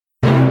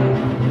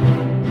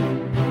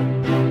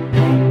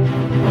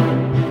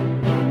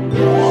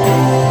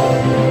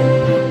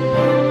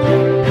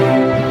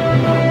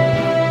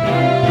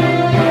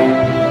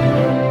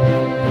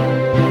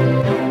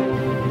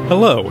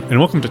and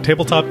welcome to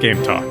Tabletop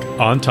Game Talk,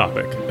 On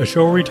Topic, a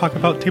show where we talk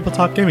about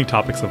tabletop gaming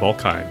topics of all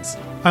kinds.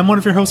 I'm one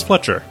of your hosts,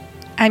 Fletcher.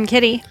 I'm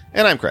Kitty.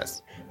 And I'm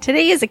Chris.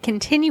 Today is a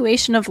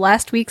continuation of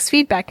last week's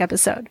feedback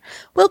episode.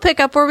 We'll pick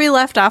up where we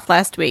left off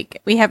last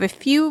week. We have a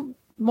few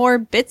more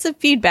bits of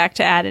feedback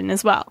to add in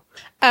as well.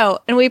 Oh,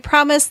 and we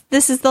promise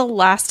this is the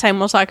last time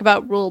we'll talk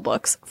about rule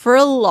books for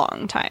a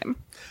long time.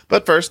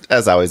 But first,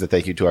 as always, a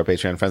thank you to our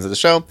Patreon friends of the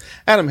show,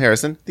 Adam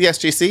Harrison, the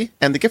SGC,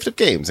 and the Gift of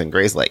Games in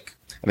Grays Lake.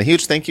 And a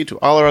huge thank you to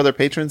all our other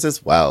patrons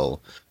as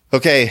well.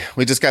 Okay,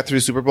 we just got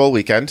through Super Bowl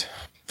weekend.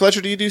 Fletcher,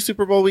 do you do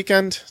Super Bowl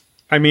weekend?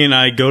 I mean,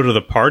 I go to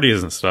the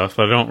parties and stuff,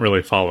 but I don't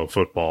really follow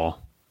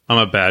football. I'm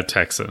a bad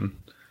Texan.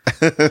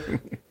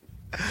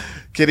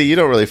 Kitty, you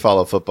don't really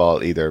follow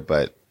football either,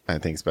 but I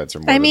think Spencer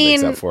more than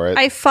makes up for it.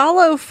 I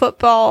follow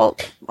football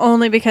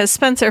only because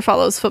Spencer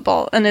follows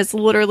football, and it's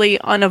literally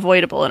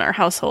unavoidable in our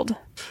household.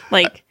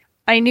 Like,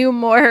 I knew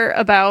more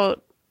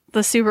about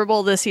the Super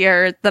Bowl this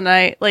year than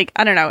I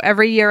don't know.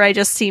 Every year I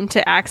just seem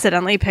to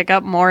accidentally pick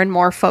up more and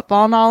more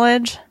football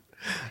knowledge.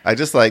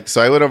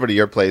 So I went over to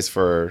your place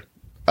to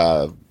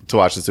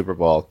watch the Super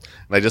Bowl,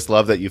 and I just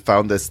love that you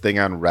found this thing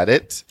on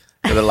Reddit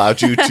that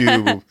allowed you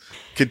to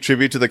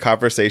contribute to the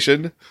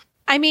conversation.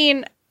 I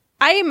mean,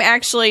 I am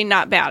actually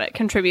not bad at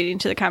contributing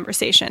to the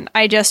conversation.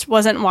 I just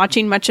wasn't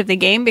watching much of the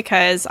game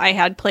because I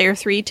had player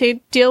 3 to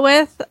deal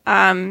with,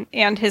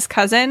 and his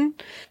cousin,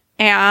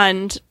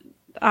 and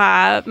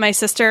my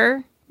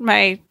sister,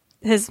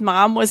 his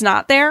mom was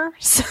not there.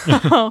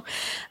 So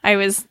I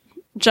was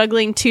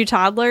juggling 2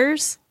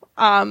 toddlers.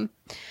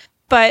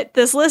 But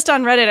this list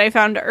on Reddit I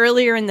found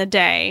earlier in the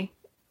day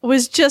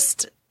was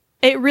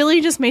it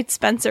really just made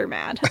Spencer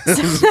mad. So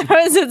that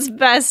was its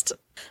best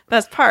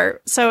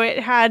part. So it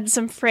had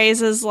some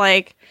phrases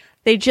like,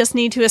 they just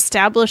need to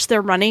establish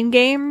their running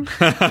game.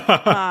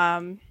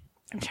 I'm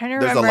trying to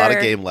remember. There's a lot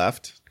of game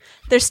left.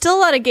 There's still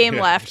a lot of game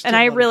left, and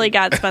I really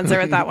got Spencer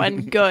with that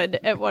one good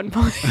at one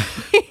point.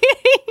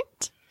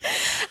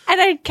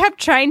 And I kept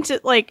trying to,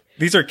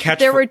 These are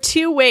there were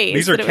 2 ways.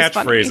 These are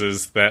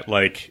catchphrases that,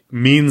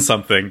 mean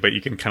something, but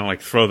you can kind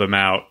of, throw them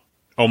out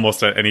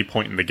almost at any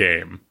point in the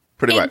game.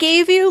 Pretty much. It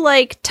gave you,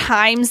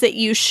 times that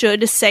you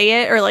should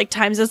say it, or,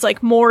 times it's,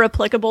 more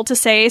applicable to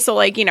say. So,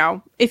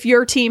 if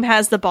your team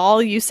has the ball,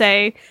 you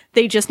say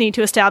they just need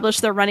to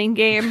establish their running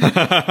game.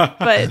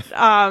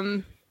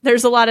 But,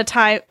 there's a lot of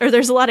time, or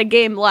there's a lot of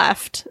game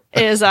left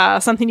is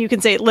something you can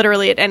say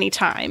literally at any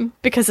time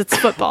because it's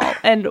football.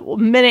 And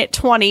minute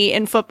 20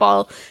 in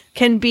football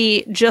can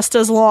be just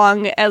as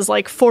long as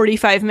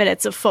 45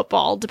 minutes of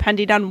football,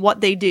 depending on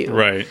what they do.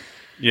 Right.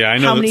 Yeah, I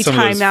know how many some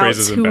of those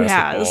phrases timeouts in who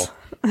basketball.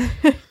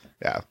 has.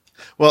 Yeah.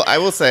 Well, I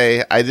will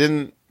say I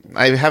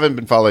haven't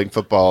been following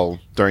football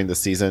during the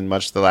season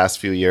much the last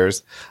few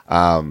years.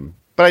 But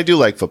I do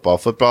like football.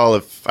 Football,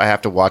 if I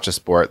have to watch a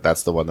sport,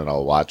 that's the one that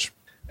I'll watch.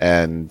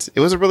 And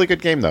it was a really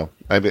good game, though.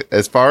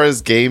 As far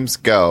as games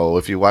go,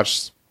 if you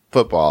watch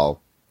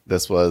football,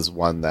 this was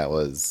one that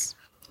was...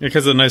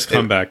 Because of a nice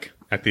comeback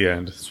at the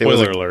end.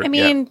 Spoiler alert. I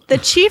mean, the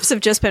Chiefs have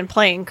just been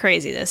playing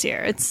crazy this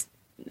year. It's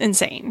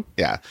insane.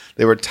 Yeah.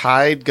 They were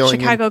tied going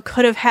Chicago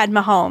could have had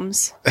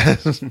Mahomes.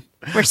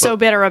 We're so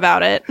bitter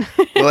about it.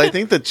 Well, I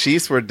think the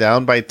Chiefs were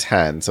down by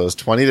 10, so it was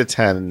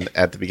 20-10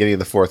 at the beginning of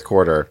the fourth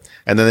quarter.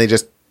 And then they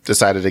just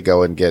decided to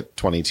go and get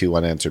 22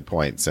 unanswered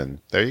points, and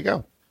there you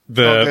go.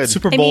 The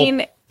Super Bowl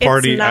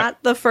party. It's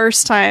not the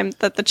first time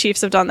that the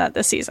Chiefs have done that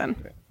this season.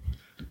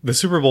 The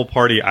Super Bowl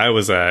party I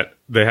was at,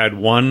 they had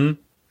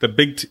the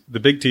big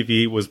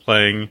TV was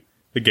playing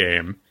the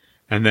game,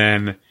 and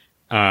then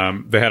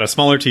they had a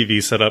smaller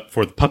TV set up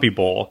for the Puppy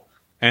Bowl.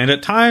 And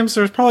at times,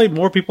 there's probably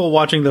more people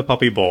watching the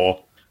Puppy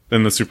Bowl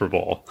than the Super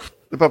Bowl.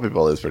 The Puppy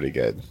Bowl is pretty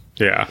good.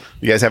 Yeah.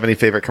 You guys have any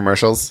favorite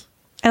commercials?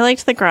 I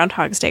liked the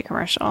Groundhog's Day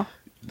commercial.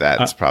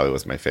 That's probably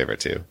was my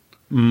favorite, too.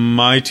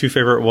 My 2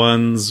 favorite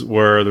ones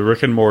were the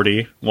Rick and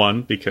Morty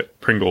one, because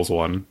Pringles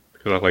one,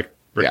 because I like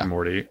Rick and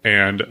Morty.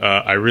 And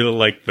I really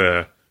liked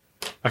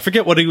I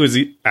forget what he was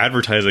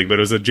advertising, but it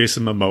was a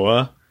Jason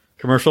Momoa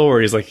commercial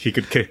where he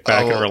could kick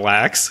back and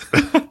relax.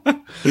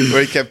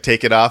 Where he kept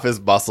taking off his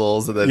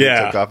muscles, and then he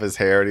took off his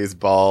hair, and he's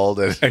bald.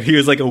 And he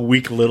was a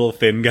weak, little,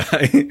 thin guy.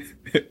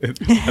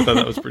 I thought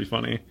that was pretty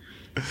funny.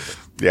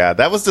 Yeah,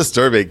 that was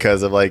disturbing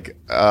because of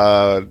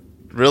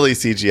really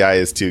CGI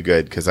is too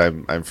good because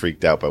I'm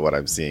freaked out by what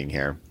I'm seeing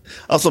here.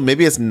 Also,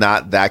 maybe it's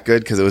not that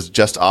good because it was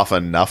just off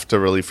enough to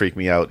really freak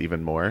me out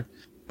even more.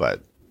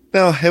 But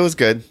no, it was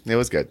good. It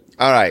was good.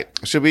 All right.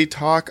 Should we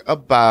talk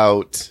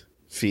about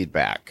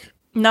feedback?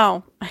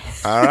 No.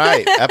 All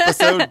right.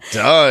 Episode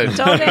done.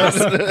 Don't ask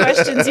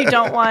questions you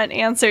don't want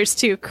answers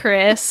to,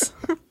 Chris.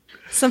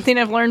 Something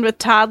I've learned with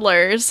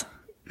toddlers.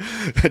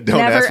 Don't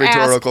ask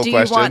rhetorical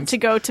questions. Do you want to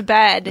go to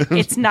bed?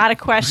 It's not a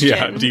question.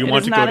 Yeah. Do you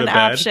want to go to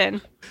bed? It's not an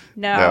option.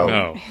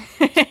 No.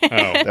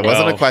 That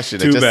wasn't a question.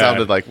 It just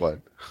sounded like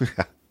one.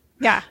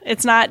 Yeah,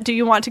 it's not, do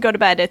you want to go to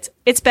bed?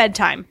 It's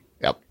bedtime.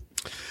 Yep.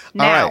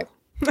 Now. All right.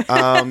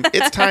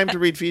 It's time to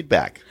read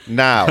feedback.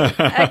 Now.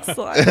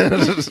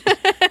 Excellent.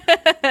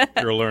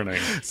 You're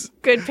learning.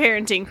 Good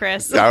parenting,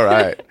 Chris. All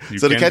right.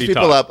 So to catch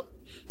people up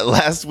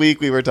last week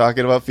we were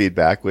talking about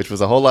feedback, which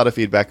was a whole lot of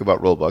feedback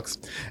about rulebooks,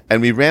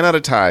 and we ran out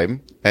of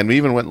time, and we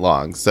even went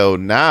long. So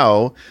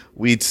now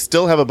we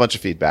still have a bunch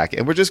of feedback,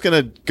 and we're just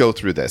going to go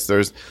through this.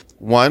 There's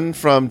one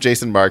from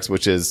Jason Marks,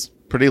 which is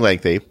pretty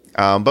lengthy,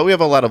 but we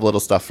have a lot of little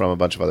stuff from a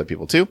bunch of other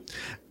people too.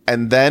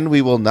 And then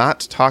we will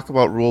not talk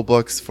about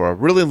rulebooks for a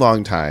really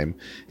long time.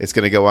 It's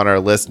going to go on our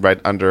list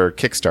right under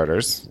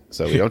Kickstarters.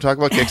 So we don't talk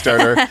about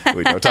Kickstarter.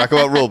 We don't talk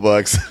about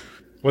rulebooks.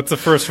 What's the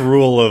first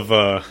rule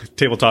of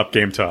tabletop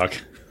game talk?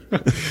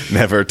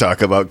 Never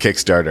talk about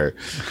Kickstarter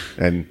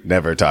and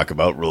never talk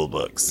about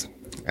rulebooks.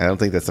 I don't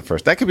think that's the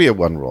first. That could be a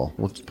one rule.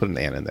 We'll just put an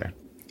and in there.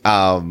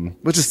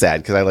 Which is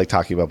sad because I like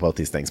talking about both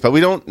these things. But we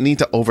don't need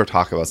to over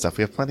talk about stuff.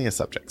 We have plenty of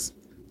subjects.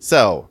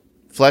 So,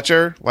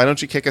 Fletcher, why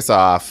don't you kick us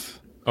off?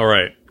 All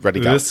right. Ready,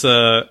 go. This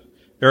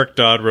Eric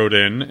Dodd wrote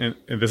in,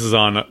 and this is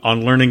on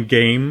learning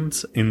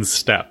games in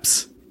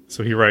steps.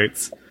 So he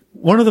writes,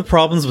 one of the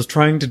problems with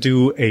trying to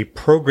do a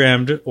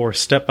programmed or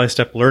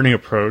step-by-step learning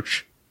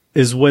approach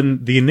is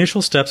when the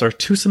initial steps are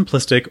too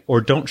simplistic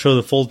or don't show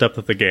the full depth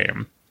of the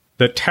game.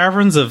 The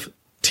Taverns of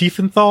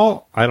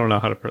Tiefenthal, I don't know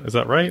how to, is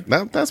that right?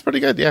 No, that's pretty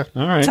good, yeah.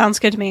 All right. Sounds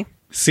good to me.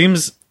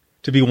 Seems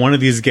to be one of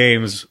these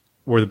games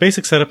where the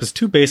basic setup is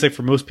too basic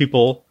for most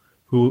people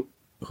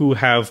who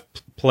have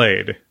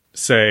played,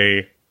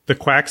 say, The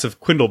Quacks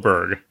of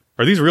Quindleberg.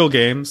 Are these real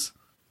games?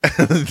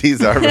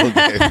 These are real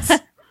games.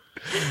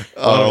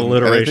 A lot of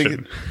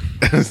alliteration.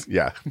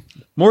 Yeah.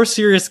 More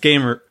serious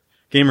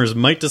gamers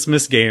might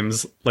dismiss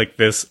games like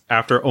this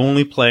after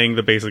only playing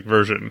the basic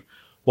version,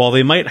 while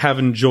they might have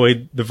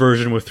enjoyed the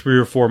version with 3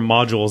 or 4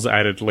 modules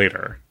added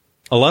later.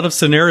 A lot of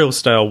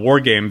scenario-style war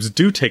games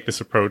do take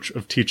this approach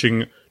of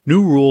teaching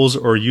new rules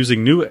or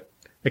using new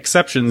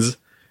exceptions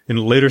in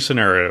later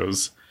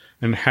scenarios,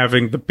 and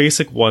having the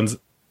basic ones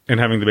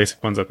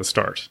at the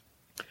start.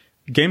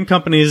 Game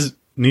companies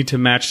need to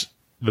match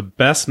the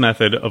best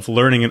method of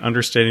learning and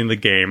understanding the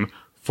game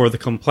for the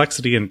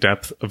complexity and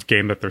depth of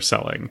game that they're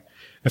selling.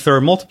 If there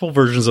are multiple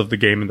versions of the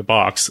game in the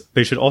box,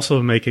 they should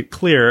also make it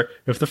clear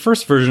if the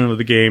first version of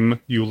the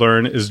game you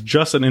learn is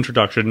just an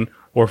introduction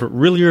or if it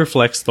really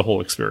reflects the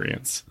whole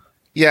experience.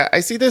 Yeah, I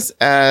see this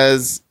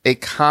as a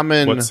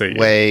common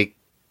way.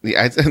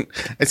 Yeah,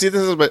 I see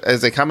this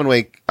as a common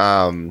way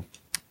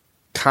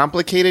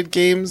complicated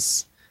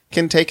games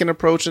can take an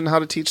approach in how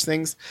to teach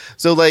things.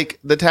 So like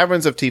the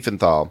Taverns of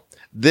Tiefenthal,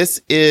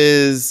 this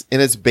is, in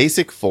its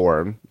basic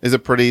form, is a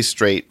pretty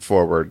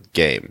straightforward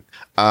game.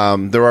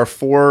 There are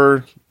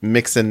 4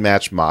 mix and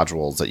match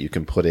modules that you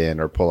can put in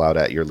or pull out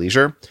at your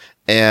leisure.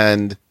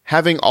 And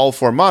having all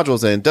 4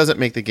 modules in doesn't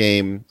make the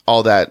game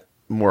all that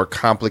more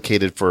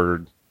complicated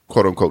for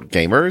quote unquote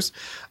gamers.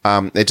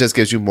 It just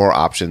gives you more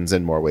options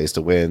and more ways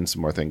to win,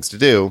 some more things to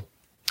do.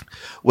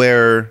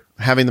 Where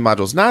having the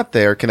modules not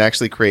there can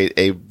actually create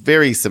a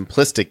very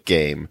simplistic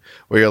game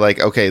where you're like,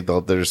 okay,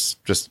 there's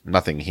just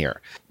nothing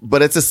here.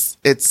 But it's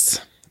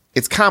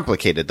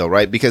complicated though,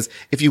 right? Because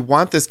if you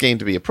want this game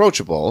to be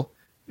approachable,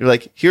 you're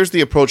like, here's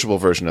the approachable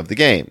version of the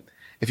game.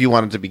 If you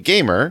want it to be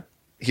gamer,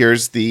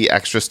 here's the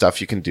extra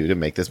stuff you can do to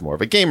make this more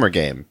of a gamer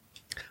game.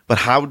 But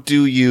how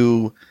do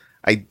you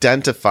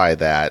identify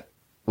that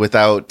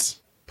without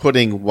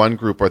putting one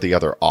group or the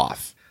other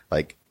off?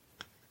 Like,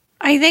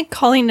 I think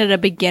calling it a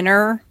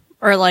beginner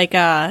or like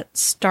a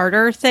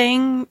starter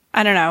thing,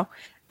 I don't know.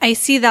 I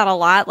see that a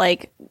lot.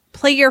 Like,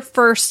 play your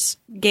first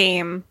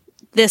game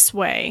this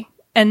way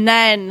and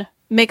then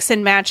mix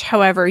and match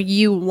however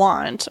you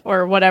want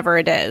or whatever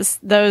it is.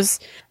 Those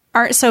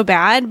aren't so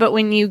bad, but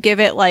when you give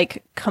it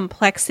like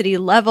complexity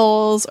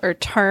levels or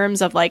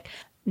terms of like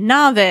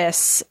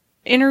novice,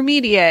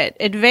 intermediate,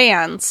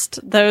 advanced,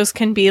 those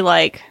can be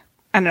like,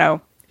 I don't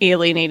know,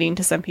 alienating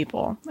to some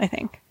people, I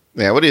think.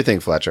 Yeah, what do you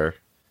think, Fletcher?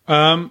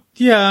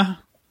 Yeah,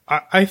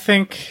 I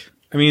think,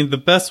 I mean, the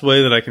best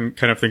way that I can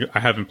kind of think, I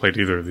haven't played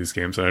either of these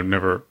games, and I've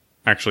never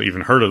actually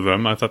even heard of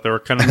them. I thought they were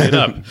kind of made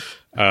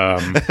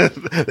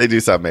up. They do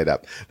sound made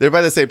up. They're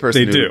by the same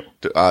person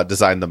who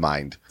designed The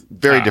Mind.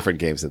 Very different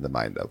games in The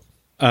Mind, though.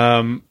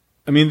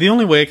 I mean, the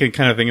only way I can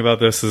kind of think about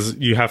this is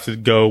you have to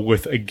go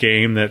with a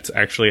game that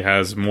actually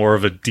has more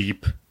of a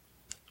deep,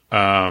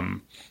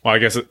 well, I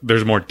guess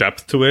there's more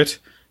depth to it.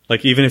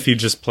 Like, even if you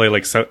just play,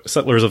 like,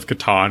 Settlers of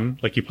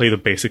Catan, like, you play the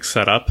basic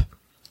setup,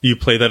 you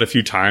play that a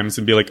few times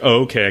and be like,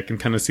 oh, okay, I can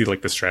kind of see,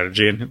 like, the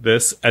strategy in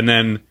this. And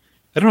then,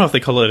 I don't know if they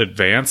call it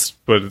advanced,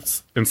 but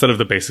it's, instead of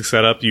the basic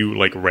setup, you,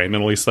 like,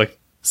 randomly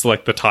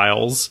select the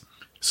tiles.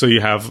 So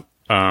you have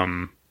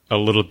a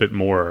little bit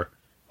more,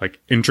 like,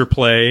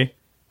 interplay,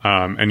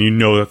 and you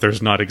know that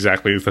there's not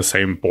exactly the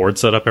same board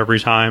setup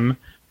every time.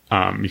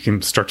 You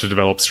can start to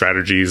develop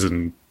strategies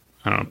and,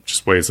 I don't know,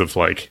 just ways of,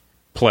 like,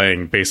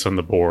 playing based on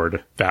the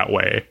board that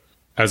way,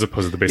 as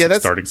opposed to the basic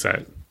starting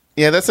set.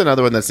 Yeah, that's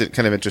another one that's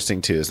kind of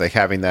interesting too, is like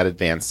having that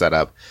advanced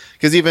setup.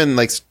 Because even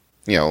like,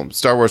 you know,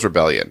 Star Wars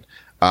Rebellion,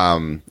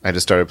 I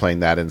just started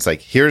playing that, and it's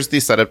like, here's the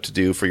setup to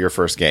do for your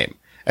first game,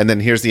 and then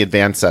here's the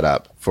advanced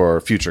setup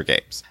for future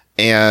games.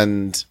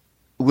 And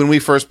when we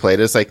first played,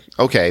 it's like,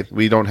 okay,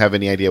 we don't have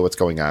any idea what's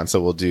going on,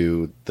 so we'll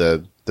do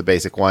the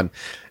basic one.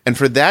 And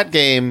for that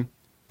game,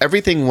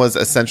 everything was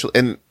essentially,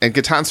 and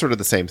Catan's sort of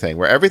the same thing,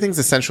 where everything's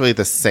essentially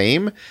the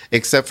same,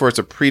 except for it's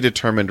a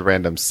predetermined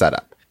random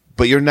setup.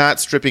 But you're not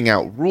stripping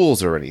out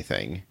rules or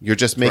anything. You're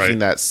just making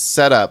that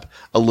setup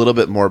a little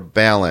bit more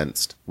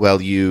balanced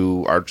while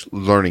you are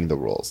learning the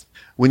rules.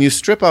 When you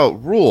strip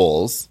out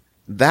rules,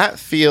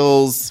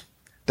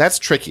 that's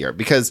trickier,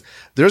 because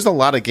there's a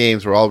lot of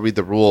games where I'll read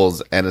the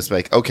rules and it's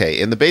like, okay,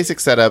 in the basic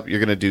setup, you're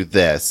going to do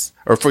this.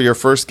 Or for your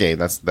first game,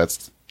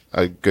 that's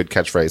a good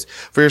catchphrase.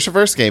 For your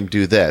first game,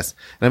 do this.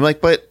 And I'm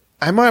like, but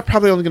I'm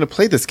probably only going to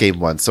play this game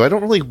once, so I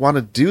don't really want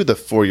to do the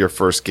for your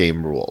first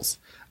game rules.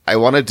 I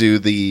want to do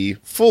the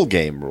full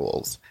game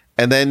rules.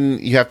 And then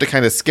you have to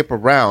kind of skip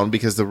around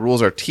because the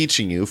rules are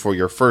teaching you for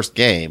your first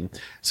game.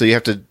 So you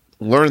have to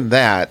learn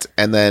that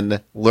and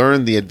then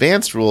learn the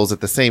advanced rules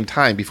at the same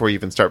time before you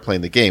even start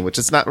playing the game, which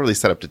it's not really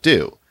set up to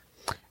do.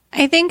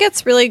 I think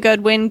it's really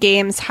good when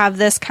games have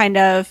this kind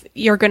of,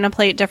 you're going to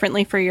play it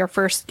differently for your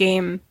first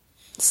game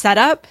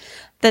setup,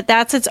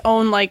 that's its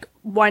own like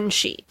one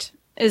sheet.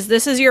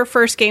 This is your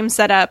first game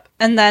setup,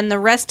 and then the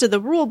rest of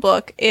the rule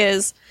book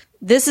is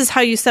this is how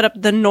you set up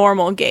the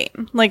normal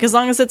game. Like, as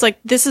long as it's like,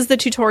 this is the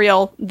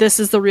tutorial, this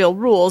is the real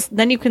rules,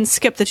 then you can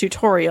skip the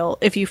tutorial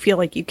if you feel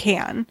like you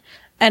can.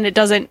 And it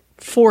doesn't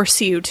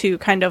force you to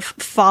kind of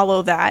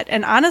follow that.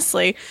 And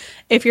honestly,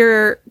 if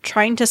you're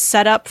trying to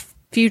set up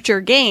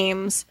future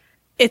games,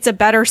 it's a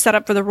better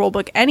setup for the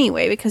rulebook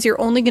anyway, because you're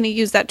only going to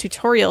use that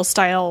tutorial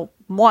style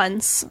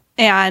once,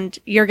 and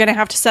you're going to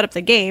have to set up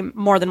the game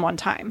more than one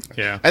time.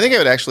 Yeah. I think I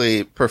would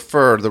actually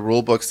prefer the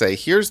rulebook say,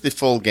 here's the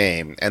full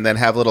game, and then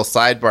have little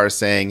sidebars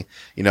saying,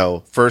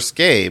 first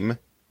game,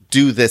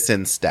 do this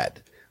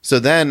instead. So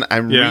then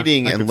I'm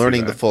reading and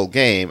learning the full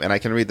game, and I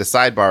can read the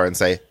sidebar and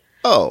say,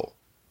 oh,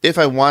 if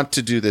I want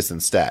to do this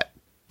instead.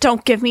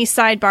 Don't give me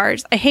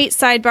sidebars. I hate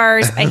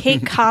sidebars. I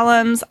hate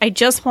columns. I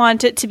just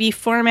want it to be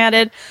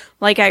formatted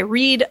like I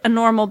read a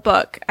normal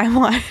book. I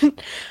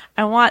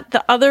want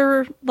the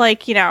other,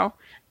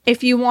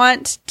 if you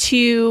want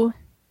to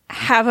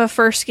have a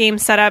first game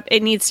setup,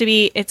 it needs to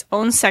be its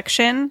own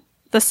section,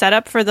 the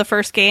setup for the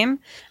first game.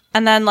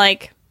 And then,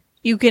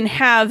 you can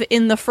have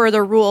in the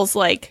further rules,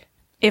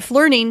 if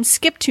learning,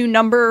 skip to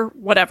number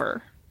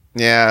whatever.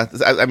 Yeah.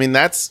 I mean,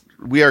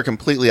 we are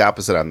completely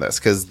opposite on this,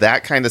 because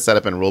that kind of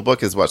setup in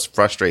rulebook is what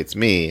frustrates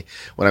me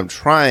when I'm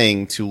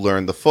trying to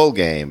learn the full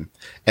game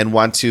and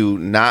want to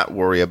not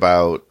worry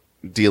about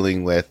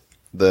dealing with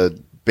the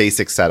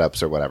basic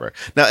setups or whatever.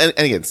 Now, and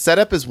again,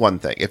 setup is one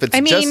thing. If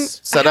it's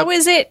just setup, how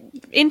is it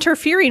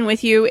interfering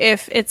with you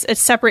if it's a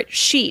separate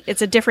sheet?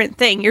 It's a different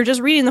thing. You're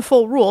just reading the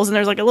full rules, and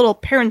there's a little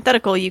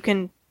parenthetical you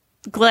can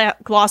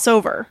gloss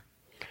over.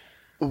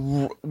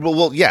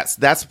 Well, yes,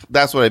 that's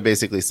what I'm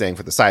basically saying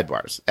for the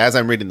sidebars. As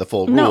I'm reading the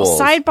full rules. No,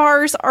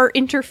 sidebars are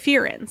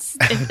interference.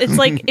 It's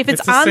like, if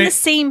it's on the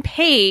same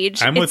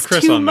page, I'm with it's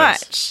Chris too on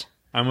much. This.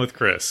 I'm with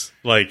Chris.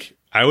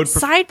 I would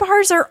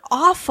sidebars are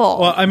awful.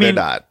 Well, I mean,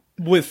 they're not.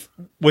 With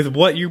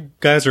what you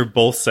guys are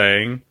both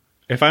saying,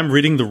 if I'm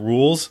reading the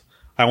rules,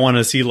 I want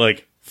to see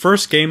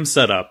first game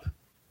setup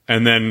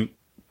and then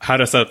how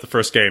to set up the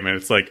first game. And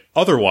it's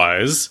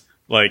otherwise,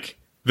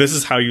 this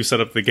is how you set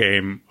up the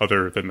game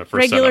other than the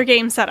first regular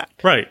game setup.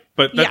 Right.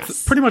 But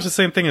that's pretty much the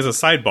same thing as a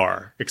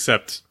sidebar,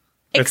 except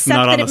it's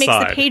not on the side. Except that it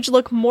makes the page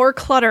look more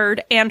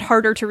cluttered and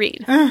harder to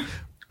read.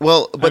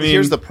 Well, but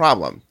here's the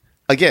problem.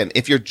 Again,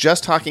 if you're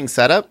just talking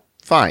setup,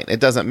 fine. It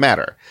doesn't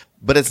matter.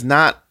 But it's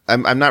not,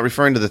 I'm not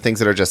referring to the things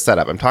that are just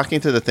setup. I'm talking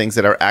to the things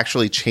that are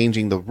actually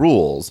changing the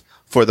rules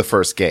for the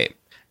first game.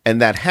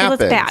 And that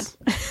happens. Well, that's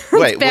bad.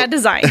 Right, bad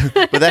design.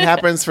 But that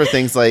happens for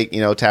things like,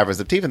 Taverns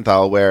of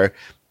Tiefenthal, where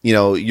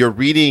you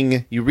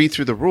read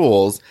through the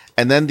rules,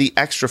 and then the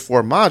extra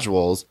 4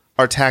 modules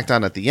are tacked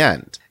on at the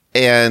end.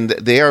 And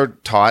they are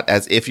taught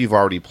as if you've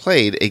already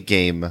played a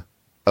game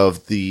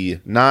of the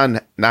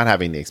not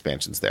having the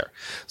expansions there.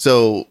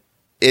 So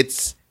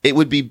it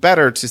would be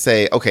better to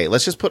say, okay,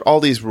 let's just put all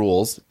these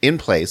rules in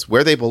place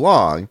where they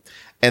belong,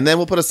 and then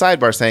we'll put a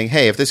sidebar saying,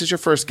 hey, if this is your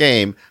first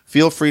game,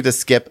 feel free to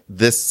skip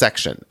this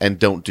section and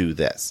don't do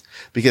this.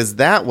 Because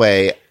that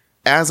way,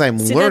 as I'm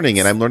learning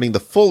and I'm learning the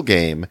full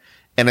game,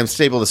 and I'm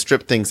able to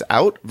strip things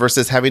out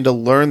versus having to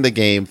learn the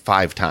game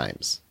 5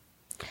 times.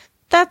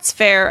 That's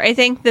fair. I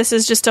think this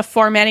is just a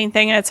formatting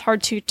thing, and it's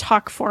hard to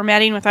talk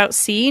formatting without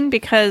seeing,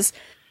 because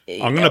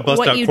I'm going to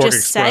bust out Quark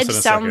Express in a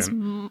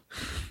second.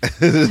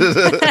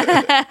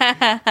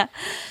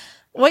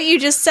 What you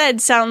just said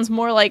sounds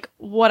more like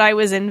what I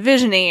was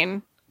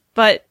envisioning,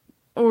 but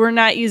we're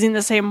not using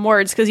the same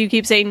words, because you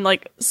keep saying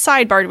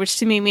sidebar, which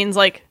to me means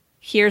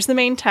here's the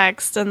main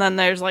text, and then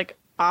there's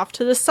off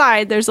to the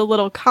side there's a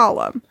little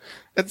column.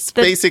 That's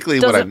basically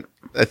what I'm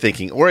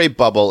thinking. Or a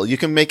bubble. You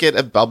can make it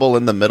a bubble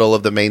in the middle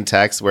of the main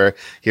text where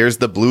here's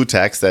the blue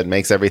text that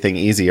makes everything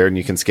easier, and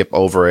you can skip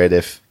over it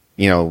if,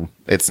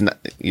 it's not,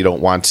 you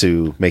don't want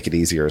to make it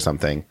easier or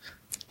something.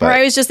 But or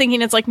I was just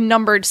thinking it's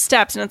numbered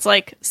steps, and it's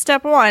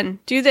step 1,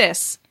 do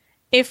this.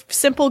 If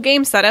simple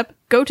game setup,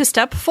 go to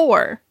step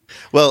 4.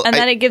 Well, and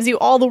then it gives you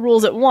all the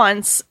rules at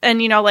once.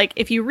 And,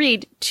 if you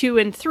read 2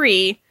 and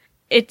 3,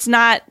 it's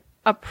not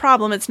a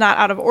problem. It's not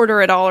out of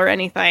order at all or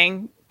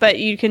anything. But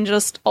you can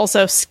just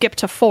also skip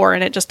to 4,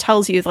 and it just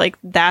tells you, like,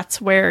 that's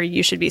where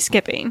you should be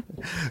skipping.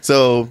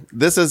 So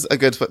this is a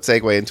good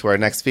segue into our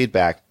next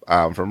feedback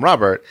from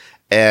Robert,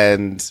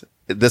 and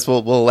this we'll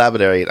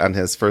elaborate on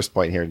his first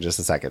point here in just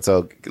a second.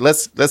 So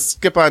let's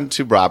skip on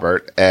to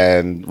Robert,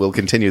 and we'll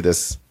continue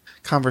this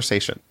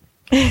conversation.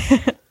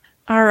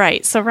 All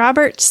right. So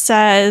Robert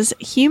says,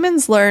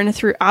 humans learn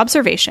through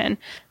observation,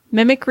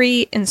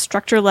 mimicry,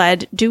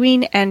 instructor-led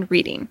doing, and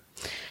reading.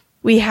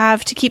 We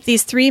have to keep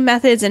these 3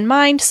 methods in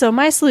mind, so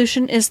my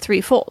solution is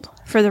threefold.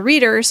 For the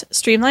readers,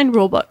 streamlined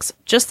rulebooks,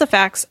 just the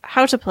facts,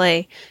 how to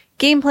play,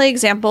 gameplay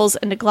examples,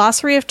 and a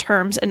glossary of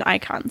terms and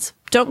icons.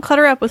 Don't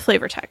clutter up with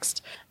flavor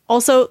text.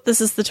 Also,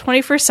 this is the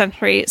 21st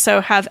century,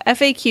 so have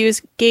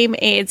FAQs, game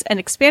aids, and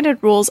expanded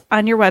rules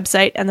on your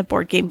website and the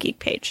Board Game Geek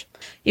page.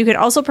 You can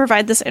also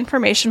provide this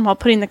information while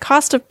putting the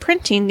cost of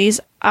printing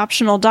these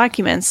optional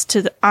documents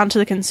onto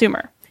the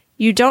consumer.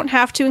 You don't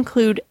have to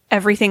include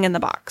everything in the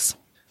box.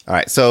 All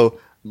right. So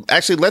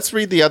actually, let's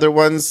read the other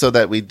ones so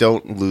that we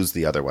don't lose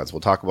the other ones. We'll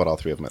talk about all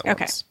 3 of them at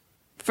once. Okay.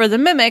 For the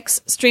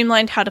mimics,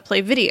 streamlined how to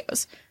play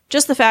videos.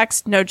 Just the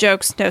facts, no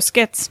jokes, no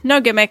skits,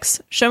 no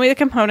gimmicks. Show me the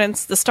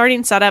components, the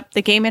starting setup,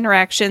 the game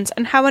interactions,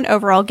 and how an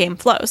overall game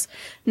flows.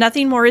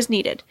 Nothing more is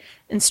needed.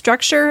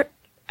 Instructor-led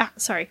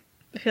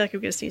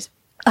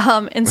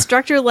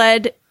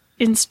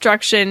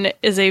instruction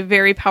is a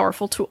very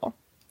powerful tool.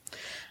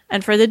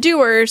 And for the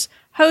doers,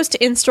 host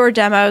in-store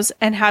demos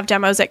and have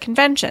demos at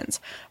conventions.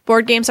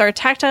 Board games are a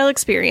tactile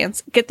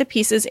experience. Get the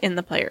pieces in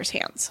the player's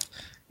hands.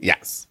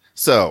 Yes.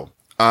 So,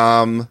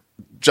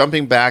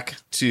 jumping back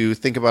to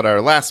think about our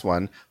last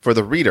one, for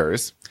the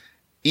readers,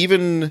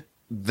 even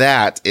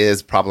that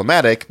is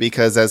problematic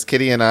because as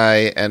Kitty and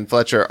I and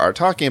Fletcher are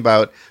talking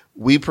about,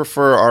 we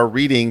prefer our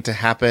reading to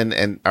happen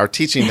and our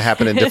teaching to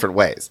happen in different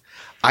ways.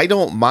 I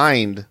don't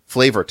mind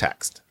flavor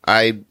text.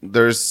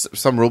 There's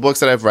some rule books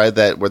that I've read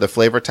where the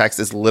flavor text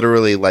is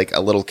literally like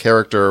a little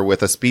character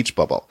with a speech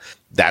bubble.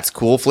 That's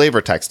cool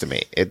flavor text to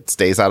me. It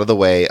stays out of the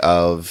way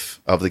of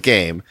the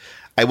game.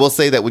 I will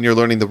say that when you're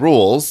learning the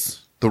rules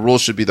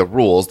should be the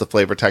rules. The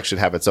flavor text should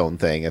have its own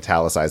thing,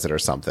 italicize it or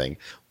something.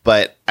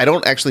 But I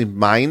don't actually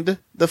mind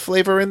the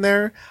flavor in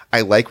there.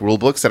 I like rule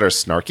books that are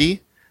snarky.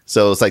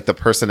 So it's like the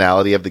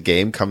personality of the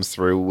game comes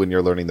through when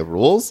you're learning the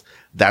rules.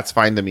 That's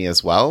fine to me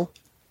as well.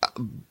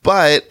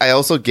 But I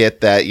also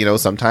get that,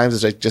 sometimes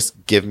it's like,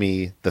 just give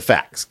me the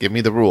facts, give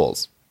me the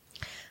rules.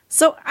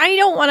 So I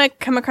don't want to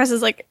come across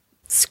as like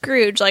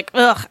Scrooge, like,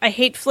 ugh, I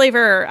hate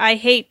flavor, I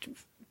hate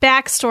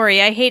backstory,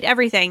 I hate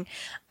everything.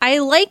 I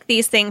like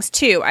these things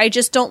too. I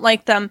just don't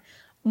like them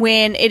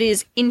when it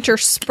is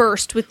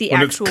interspersed with the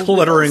actual it's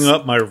cluttering rules.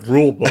 up my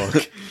rule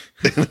book.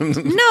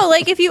 No,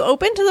 like if you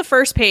open to the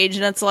first page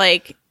and it's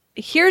like,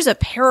 here's a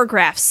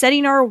paragraph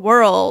setting our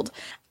world,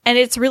 and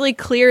it's really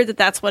clear that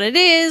that's what it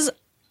is.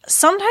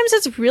 Sometimes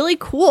it's really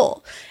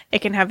cool.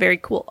 It can have very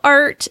cool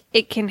art.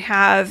 It can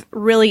have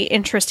really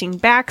interesting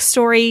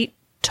backstory.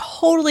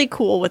 Totally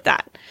cool with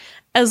that.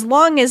 As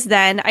long as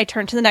then I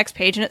turn to the next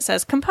page and it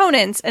says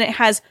components and it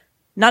has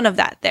none of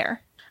that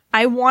there.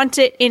 I want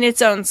it in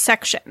its own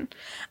section.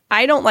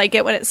 I don't like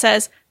it when it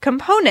says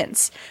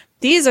components.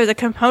 These are the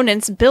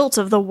components built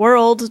of the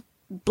world,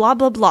 blah,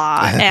 blah,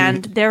 blah.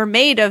 And they're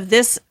made of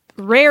this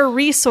rare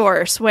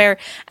resource and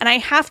I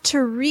have to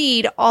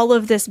read all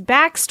of this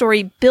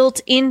backstory built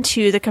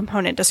into the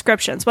component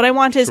descriptions. What I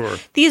want is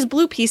these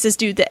blue pieces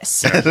do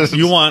this.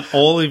 You want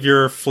all of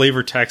your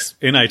flavor text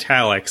in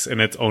italics in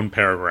its own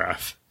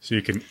paragraph, so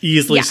you can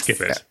easily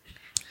skip it.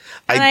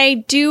 And I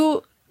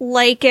do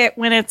like it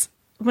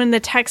when the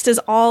text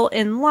is all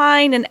in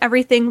line and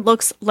everything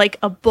looks like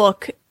a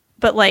book,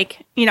 but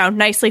like,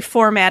 nicely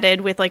formatted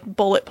with like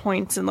bullet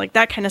points and like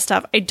that kind of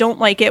stuff. I don't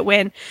like it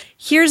when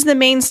here's the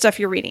main stuff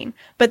you're reading,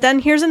 but then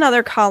here's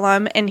another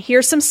column and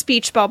here's some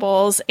speech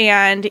bubbles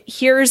and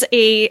here's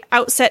a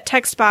outset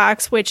text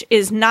box, which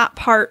is not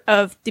part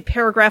of the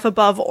paragraph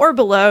above or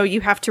below.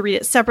 You have to read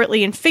it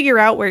separately and figure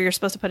out where you're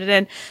supposed to put it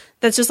in.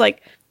 That's just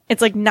like,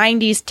 it's like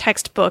 90s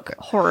textbook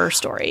horror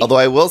story. Although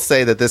I will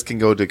say that this can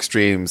go to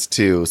extremes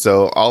too.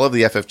 So all of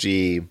the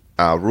FFG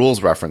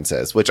rules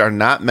references, which are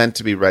not meant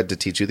to be read to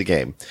teach you the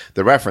game.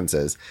 The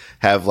references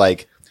have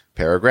like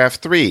paragraph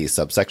 3,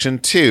 subsection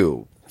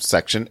 2,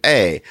 section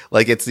A.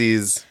 Like it's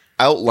these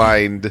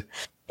outlined.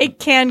 It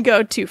can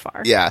go too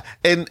far. Yeah.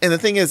 And the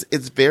thing is,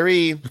 it's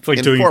very It's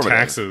like doing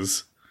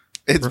taxes.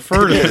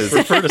 Refer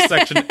to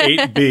section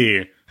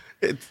 8B.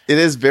 It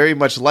is very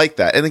much like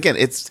that. And again,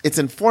 it's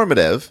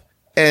informative.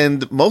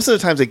 And most of the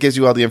times it gives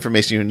you all the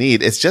information you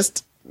need. It's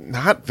just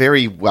not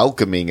very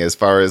welcoming as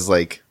far as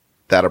like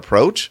that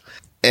approach.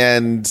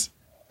 And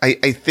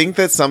I think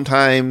that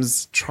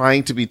sometimes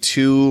trying to be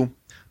too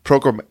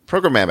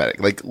programmatic,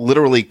 like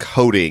literally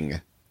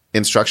coding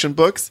instruction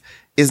books,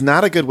 is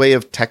not a good way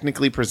of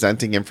technically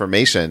presenting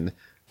information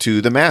to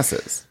the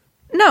masses.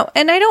 No,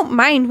 and I don't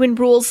mind when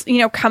rules,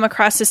 come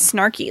across as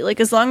snarky.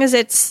 Like as long as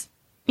it's,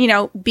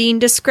 being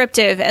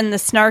descriptive and the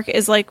snark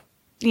is like,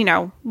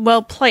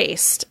 well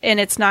placed and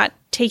it's not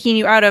taking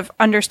you out of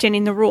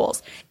understanding the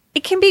rules.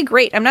 It can be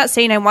great. I'm not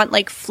saying I want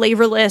like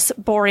flavorless,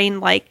 boring,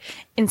 like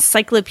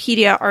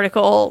encyclopedia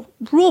article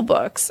rule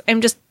books.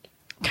 I'm just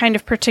kind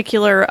of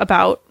particular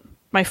about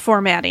my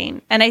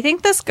formatting. And I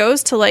think this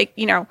goes to like,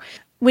 you know,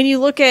 when you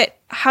look at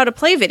how to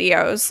play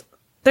videos,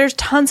 there's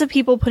tons of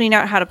people putting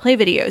out how to play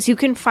videos. You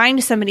can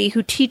find somebody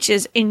who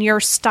teaches in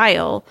your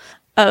style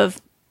of,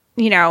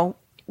 you know,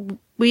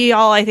 we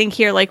all, I think,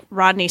 here like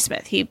Rodney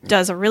Smith. He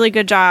does a really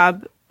good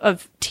job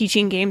of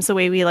teaching games the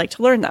way we like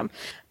to learn them.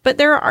 But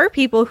there are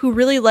people who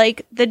really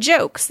like the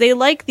jokes. They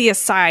like the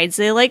asides.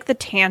 They like the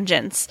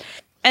tangents.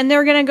 And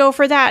they're going to go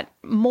for that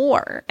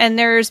more. And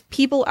there's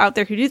people out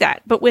there who do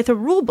that. But with a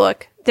rule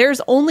book,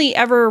 there's only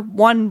ever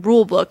one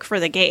rule book for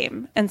the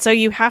game. And so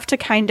you have to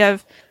kind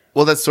of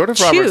Well, that's sort of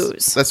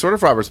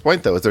Robert's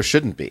point, though, is there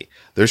shouldn't be.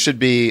 There should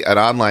be an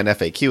online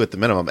FAQ at the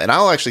minimum. And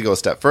I'll actually go a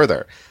step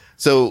further.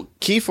 So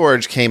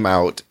Keyforge came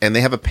out, and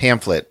they have a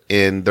pamphlet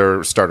in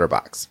their starter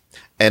box.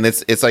 And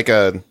it's like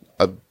a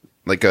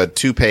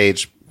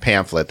 2-page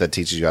pamphlet that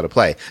teaches you how to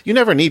play. You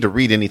never need to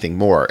read anything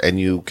more, and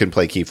you can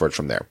play Keyforge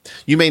from there.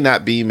 You may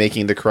not be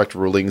making the correct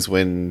rulings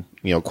when,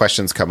 you know,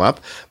 questions come up,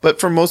 but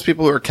for most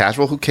people who are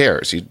casual, who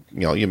cares?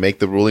 You make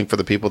the ruling for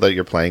the people that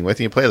you're playing with,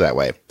 and you play that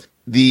way.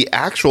 The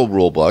actual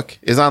rule book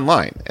is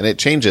online, and it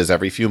changes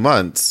every few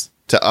months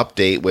to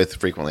update with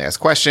frequently asked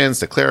questions,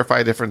 to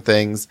clarify different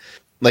things.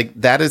 Like,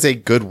 that is a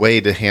good way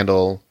to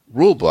handle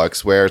rule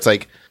books, where it's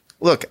like,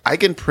 look, I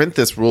can print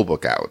this rule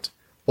book out,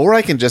 or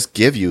I can just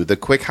give you the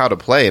quick how to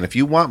play. And if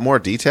you want more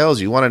details,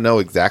 you want to know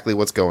exactly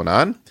what's going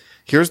on,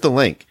 here's the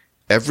link.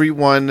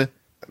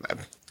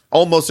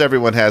 Almost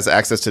everyone has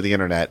access to the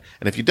internet.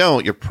 And if you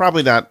don't, you're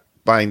probably not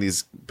buying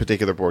these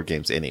particular board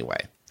games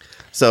anyway.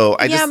 So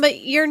but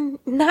you're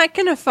not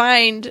going to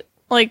find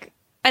like,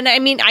 and I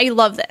mean, I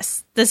love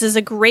this. This is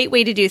a great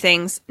way to do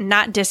things,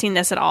 not dissing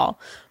this at all.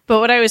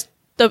 But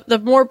the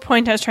more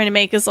point I was trying to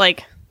make is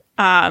like,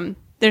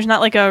 there's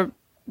not like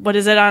what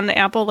is it on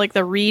Apple? Like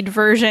the read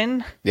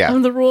version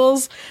of the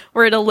rules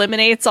where it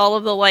eliminates all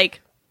of the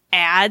like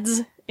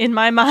ads in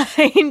my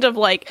mind of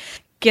like,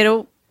 get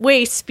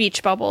away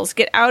speech bubbles,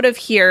 get out of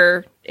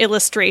here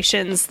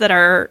illustrations that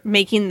are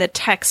making the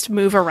text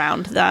move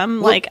around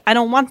them. Well, like, I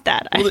don't want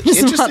that. I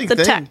just want the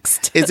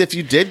text. Is if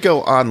you did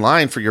go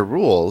online for your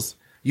rules,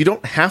 you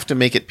don't have to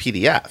make it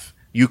PDF.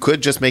 You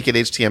could just make it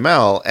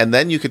HTML, and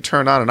then you could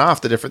turn on and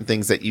off the different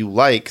things that you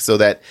like so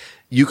that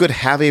you could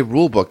have a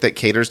rule book that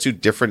caters to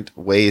different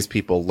ways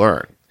people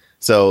learn.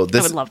 So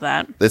I would love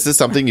that. This is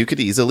something you could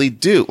easily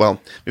do.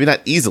 Well, maybe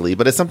not easily,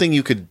 but it's something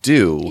you could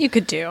do. You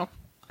could do.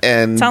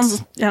 And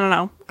sounds, I don't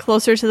know,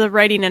 closer to the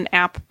writing an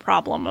app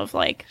problem of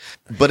like,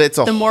 but it's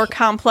the more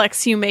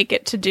complex you make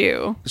it to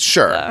do.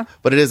 Sure.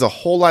 But it is a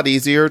whole lot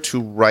easier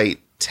to write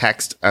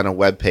text on a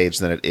web page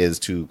than it is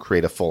to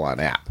create a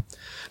full-on app.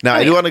 Now,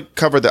 I do want to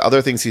cover the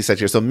other things he said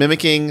here. So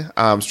mimicking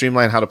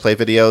streamline how to play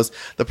videos.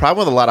 The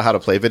problem with a lot of how to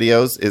play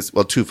videos is,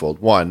 well, twofold.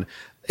 One,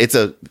 it's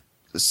a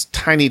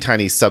tiny,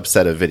 tiny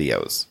subset of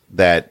videos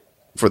that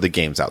for the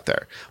games out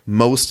there.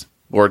 Most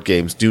board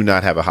games do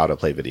not have a how to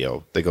play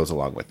video that goes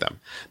along with them.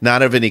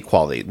 Not of any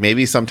quality.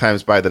 Maybe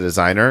sometimes by the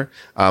designer,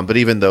 but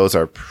even those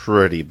are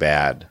pretty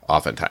bad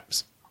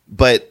oftentimes.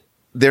 But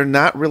they're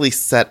not really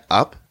set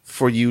up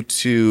for you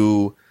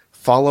to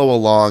follow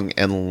along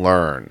and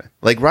learn.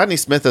 Like Rodney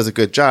Smith does a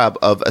good job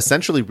of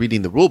essentially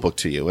reading the rulebook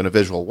to you in a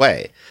visual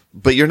way,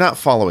 but you're not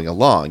following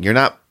along. You're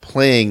not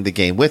playing the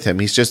game with him.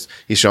 He's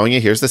showing you,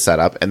 here's the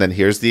setup, and then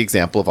here's the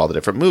example of all the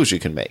different moves you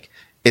can make.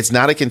 It's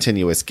not a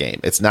continuous game.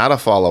 It's not a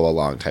follow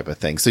along type of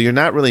thing. So you're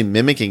not really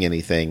mimicking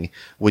anything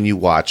when you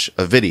watch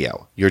a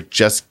video. You're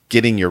just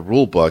getting your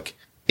rulebook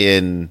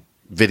in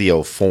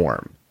video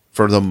form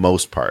for the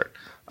most part.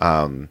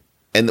 And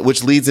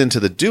which leads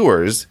into the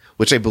doers,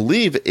 which I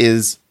believe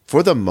is,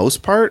 for the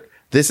most part,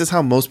 this is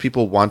how most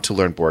people want to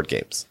learn board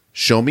games.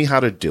 Show me how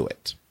to do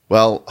it.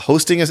 Well,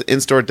 hosting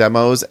in-store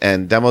demos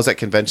and demos at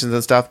conventions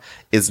and stuff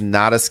is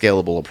not a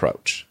scalable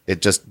approach.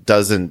 It just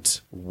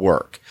doesn't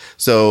work.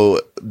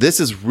 So this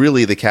is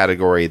really the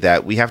category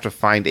that we have to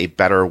find a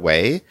better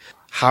way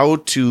how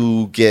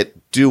to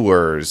get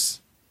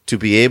doers to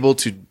be able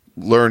to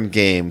learn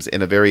games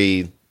in a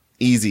very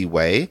easy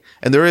way.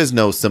 And there is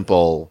no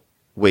simple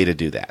way to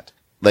do that.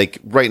 Like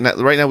right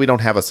now we don't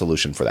have a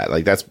solution for that.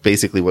 Like that's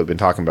basically what we've been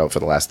talking about for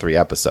the last 3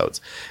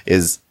 episodes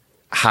is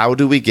how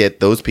do we get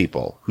those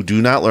people who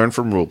do not learn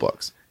from rule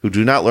books, who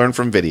do not learn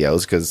from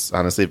videos, because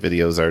honestly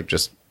videos are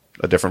just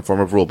a different form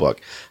of rule book.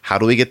 How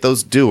do we get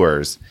those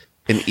doers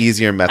an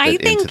easier method into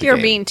the game? I think you're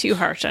being too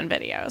harsh on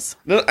videos.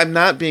 No, I'm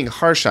not being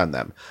harsh on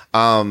them.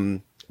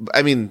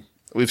 I mean,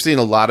 we've seen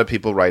a lot of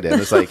people write in.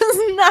 It's like that's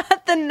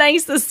not the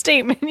nicest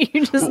statement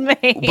you just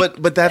made.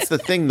 But that's the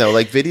thing though.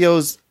 Like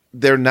videos,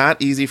 they're not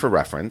easy for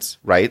reference,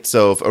 right?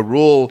 So if a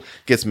rule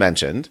gets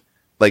mentioned,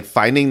 like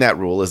finding that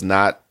rule is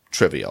not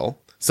trivial.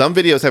 Some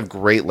videos have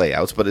great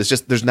layouts, but it's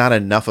just there's not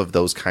enough of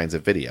those kinds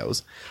of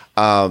videos.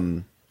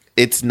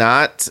 It's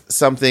not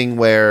something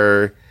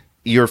where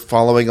you're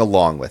following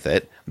along with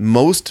it.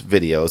 Most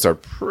videos are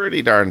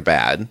pretty darn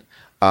bad.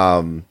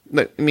 I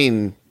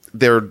mean,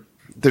 they're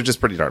just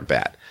pretty darn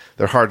bad.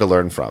 They're hard to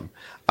learn from.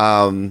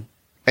 And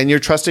you're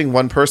trusting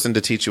one person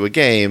to teach you a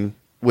game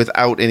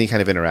without any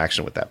kind of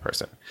interaction with that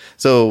person.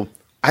 So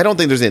I don't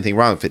think there's anything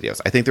wrong with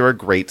videos. I think they're a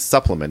great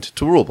supplement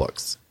to rule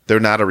books. They're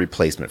not a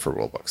replacement for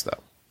rule books, though,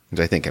 which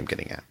I think I'm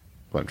getting at,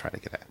 what I'm trying to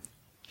get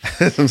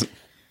at.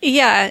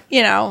 Yeah,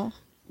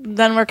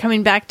 then we're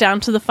coming back down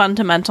to the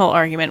fundamental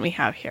argument we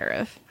have here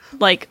of,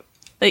 like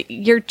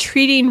you're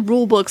treating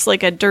rule books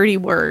like a dirty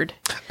word.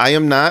 I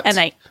am not.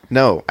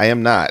 No, I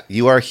am not.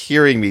 You are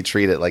hearing me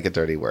treat it like a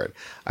dirty word.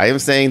 I am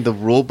saying the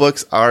rule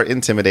books are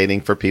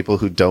intimidating for people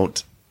who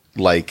don't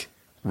like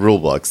rule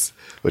books,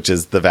 which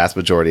is the vast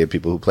majority of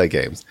people who play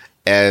games.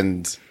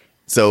 And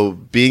so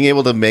being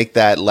able to make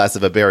that less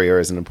of a barrier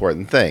is an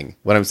important thing.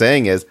 What I'm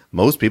saying is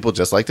most people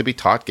just like to be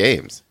taught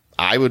games.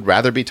 I would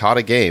rather be taught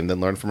a game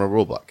than learn from a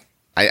rule book.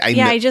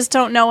 I just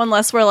don't know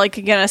unless we're like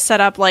going to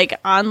set up like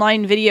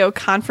online video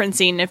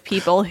conferencing of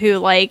people who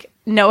like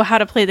know how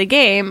to play the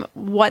game,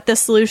 what the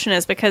solution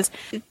is, because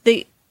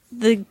the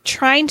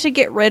trying to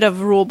get rid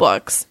of rule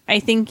books, I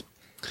think.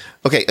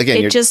 Okay,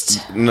 again,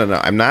 no.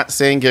 I'm not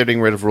saying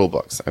getting rid of rule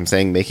books. I'm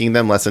saying making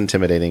them less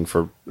intimidating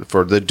for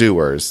the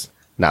doers,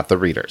 not the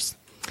readers.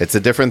 It's a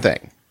different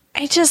thing.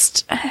 I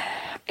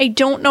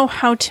don't know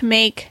how to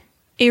make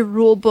a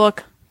rule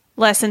book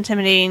less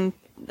intimidating,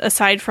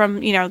 aside from,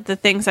 the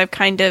things I've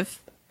kind of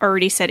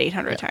already said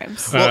 800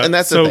 times. Well, and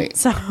that's the thing.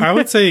 So I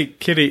would say,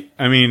 Kitty,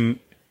 I mean,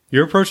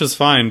 your approach is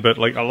fine, but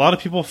like a lot of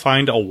people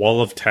find a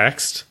wall of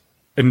text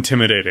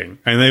intimidating,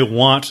 and they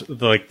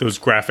want like those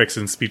graphics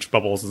and speech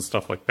bubbles and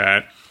stuff like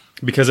that.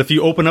 Because if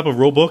you open up a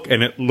rule book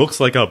and it looks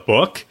like a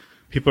book,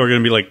 people are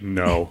going to be like,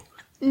 no.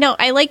 No,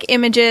 I like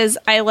images.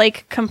 I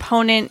like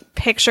component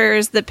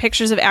pictures, the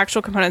pictures of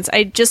actual components.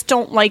 I just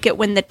don't like it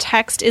when the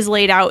text is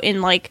laid out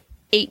in like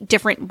 8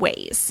 different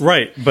ways.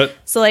 Right, but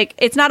so like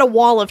it's not a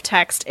wall of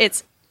text.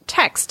 It's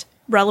text,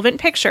 relevant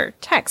picture,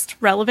 text,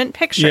 relevant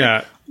picture.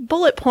 Yeah.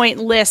 Bullet point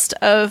list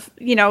of,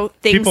 things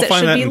people that find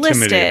should that be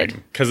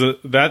listed. Because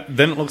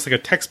then it looks like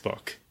a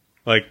textbook.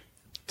 Like,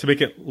 to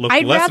make it look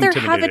I'd less rather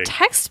intimidating. have a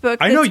textbook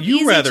I know that's you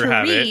easy rather to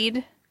have read.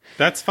 it.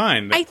 That's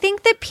fine. I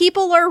think that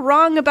people are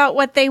wrong about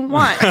what they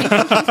want.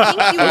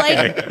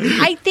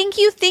 I think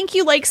you think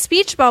you like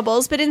speech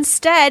bubbles, but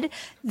instead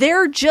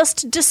they're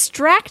just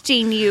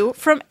distracting you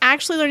from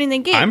actually learning the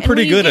game. I'm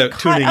pretty good at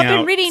tuning out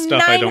and reading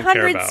stuff I don't care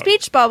 900 about.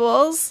 speech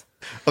bubbles.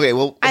 Okay,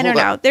 well, I don't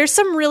know. There's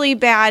some really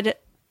bad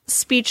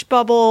speech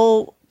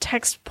bubble,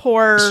 text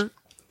poor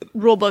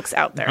rule books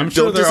out there. I'm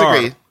sure Don't there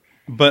disagree. are.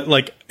 But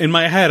like in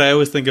my head, I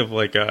always think of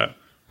like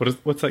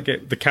what's that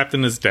game? The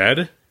Captain is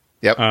Dead.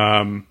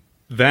 Yep.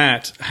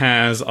 That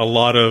has a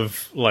lot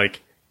of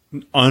like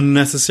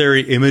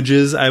unnecessary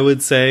images, I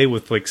would say,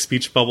 with like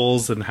speech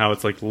bubbles and how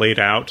it's like laid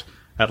out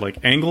at like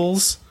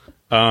angles.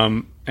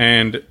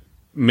 And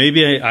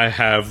maybe I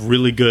have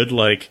really good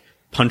like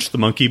punch the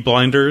monkey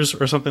blinders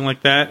or something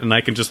like that, and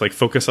I can just like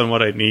focus on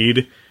what I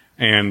need,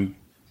 and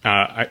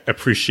I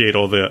appreciate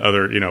all the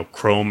other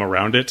chrome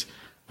around it.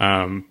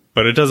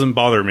 But it doesn't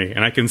bother me,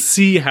 and I can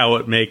see how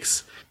it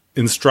makes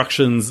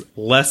instructions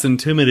less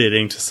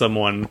intimidating to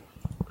someone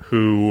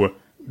who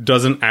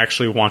doesn't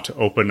actually want to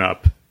open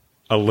up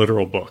a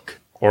literal book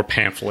or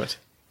pamphlet.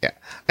 Yeah,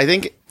 I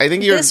think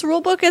you're. This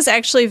rule book is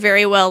actually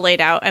very well laid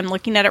out. I'm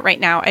looking at it right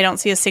now. I don't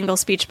see a single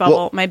speech bubble.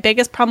 Well, my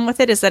biggest problem with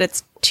it is that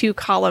it's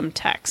 2-column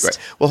text. Right.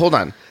 Well, hold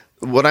on.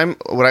 What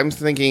I'm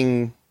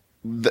thinking.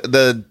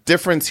 The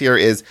difference here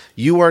is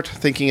you are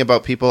thinking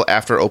about people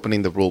after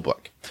opening the rule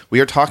book. We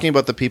are talking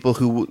about the people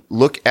who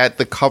look at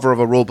the cover of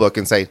a rule book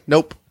and say,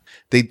 nope,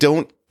 they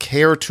don't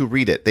care to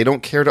read it. They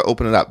don't care to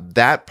open it up.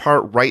 That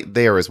part right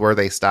there is where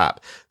they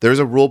stop. There's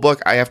a rule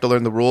book. I have to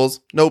learn the rules.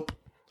 Nope,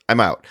 I'm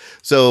out.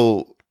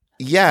 So,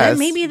 yes. Then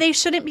maybe they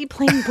shouldn't be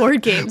playing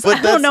board games. I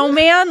don't know,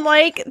 man.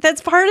 Like, that's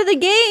part of the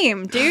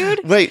game, dude.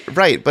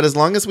 Right. But as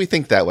long as we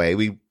think that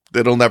way,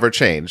 it'll never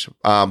change.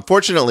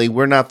 Fortunately,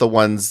 we're not the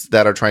ones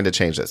that are trying to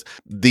change this.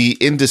 The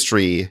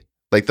industry,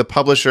 like the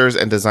publishers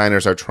and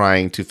designers, are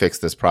trying to fix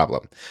this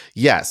problem.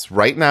 Yes,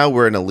 right now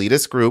we're an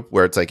elitist group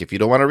where it's like, if you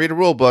don't want to read a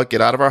rule book,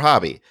 get out of our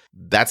hobby.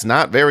 That's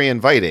not very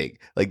inviting.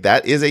 Like,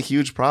 that is a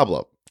huge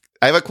problem.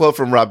 I have a quote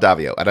from Rob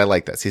Davio, and I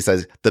like this. He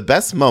says, "The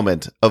best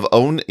moment of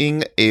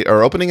opening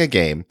a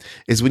game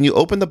is when you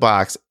open the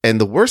box, and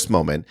the worst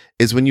moment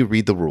is when you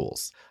read the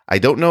rules. I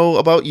don't know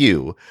about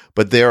you,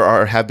 but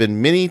there have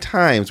been many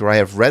times where I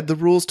have read the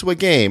rules to a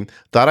game,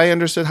 thought I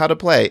understood how to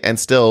play, and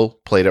still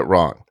played it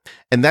wrong."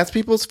 And that's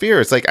people's fear.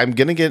 It's like, I'm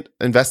going to get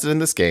invested in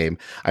this game.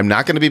 I'm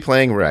not going to be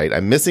playing right.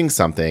 I'm missing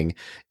something.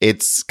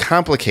 It's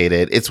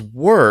complicated. It's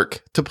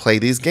work to play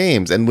these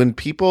games. And when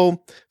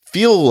people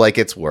feel like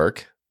it's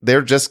work,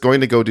 they're just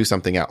going to go do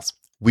something else.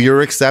 We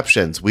are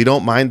exceptions. We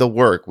don't mind the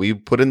work. We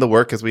put in the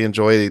work because we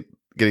enjoy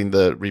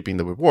reaping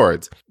the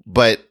rewards.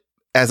 But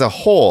as a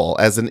whole,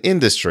 as an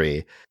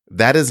industry,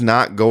 that is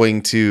not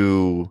going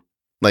to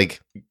like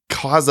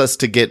cause us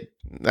to get,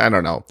 I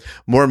don't know,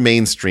 more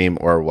mainstream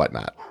or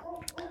whatnot.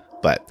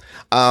 But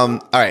all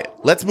right,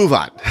 let's move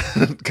on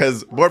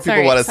because more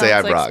people want to say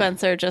I'm wrong.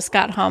 Spencer just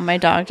got home. My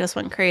dog just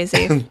went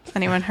crazy.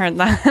 Anyone heard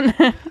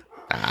that?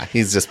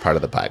 He's just part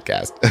of the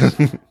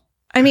podcast.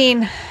 I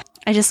mean,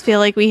 I just feel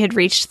like we had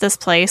reached this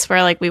place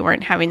where like we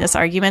weren't having this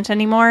argument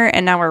anymore,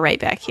 and now we're right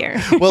back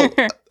here. Well,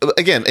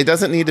 again, it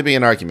doesn't need to be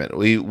an argument.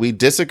 We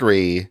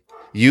disagree.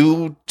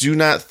 You do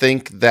not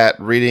think that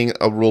reading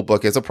a rule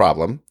book is a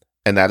problem,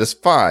 and that is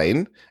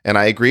fine. And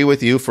I agree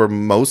with you. For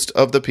most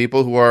of the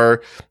people who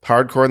are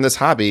hardcore in this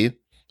hobby,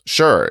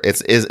 sure,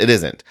 it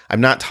isn't.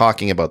 I'm not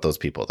talking about those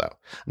people, though.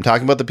 I'm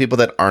talking about the people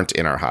that aren't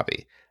in our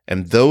hobby.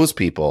 And those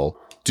people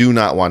do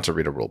not want to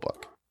read a rule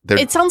book.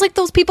 It sounds like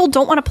those people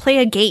don't want to play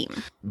a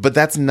game. But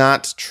that's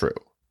not true.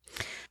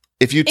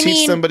 If you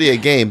teach somebody a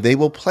game, they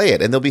will play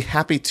it, and they'll be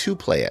happy to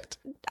play it.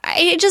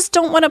 I just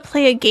don't want to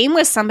play a game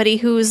with somebody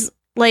who's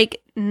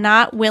like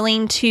not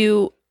willing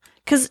to,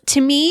 because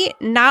to me,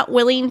 not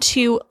willing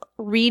to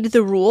read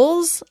the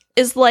rules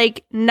is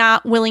like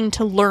not willing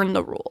to learn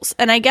the rules.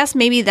 And I guess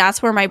maybe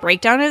that's where my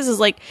breakdown is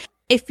like,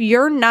 if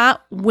you're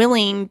not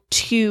willing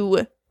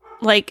to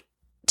like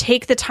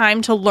take the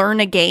time to learn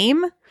a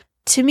game,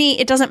 to me,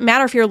 it doesn't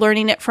matter if you're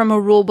learning it from a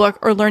rule book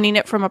or learning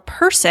it from a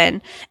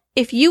person.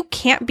 If you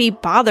can't be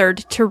bothered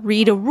to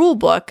read a rule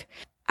book,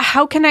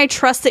 how can I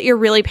trust that you're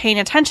really paying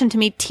attention to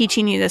me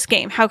teaching you this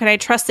game? How can I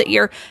trust that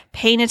you're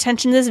paying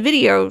attention to this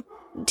video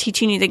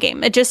teaching you the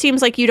game? It just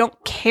seems like you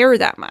don't care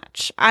that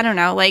much. I don't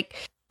know. Like,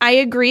 I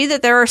agree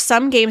that there are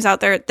some games out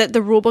there that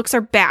the rule books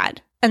are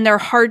bad and they're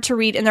hard to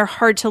read and they're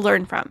hard to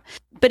learn from.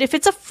 But if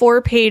it's a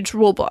 4-page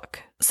rule book,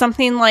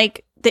 something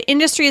like the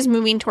industry is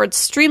moving towards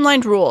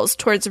streamlined rules,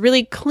 towards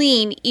really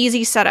clean,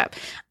 easy setup,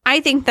 I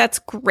think that's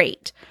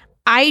great.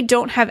 I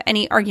don't have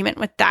any argument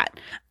with that.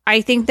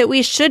 I think that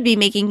we should be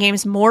making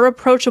games more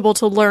approachable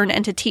to learn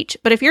and to teach.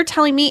 But if you're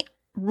telling me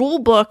rule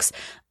books,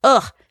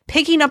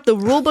 picking up the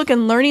rule book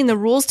and learning the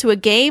rules to a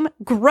game,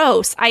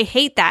 gross. I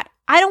hate that.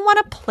 I don't want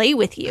to play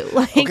with you.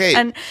 Like, okay.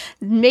 And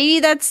maybe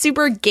that's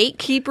super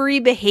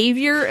gatekeepery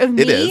behavior of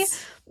me. It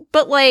is.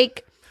 But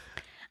like,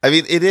 I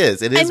mean, it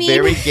is. It is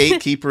very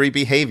gatekeepery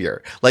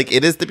behavior. Like,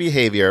 it is the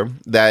behavior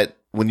that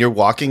when you're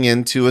walking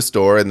into a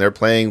store and they're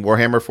playing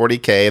Warhammer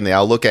 40K and they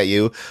all look at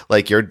you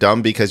like you're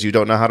dumb because you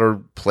don't know how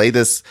to play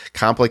this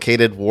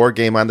complicated war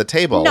game on the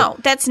table. No,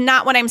 that's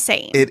not what I'm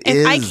saying.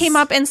 If I came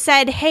up and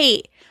said,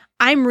 hey,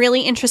 I'm really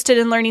interested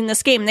in learning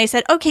this game, and they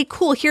said, okay,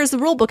 cool, here's the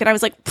rule book. And I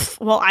was like,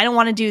 well, I don't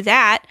want to do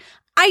that.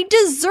 I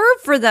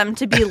deserve for them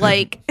to be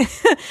like,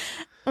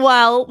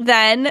 well,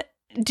 then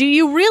do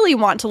you really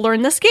want to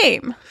learn this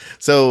game?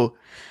 So,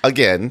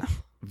 again,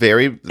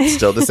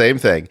 still the same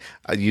thing.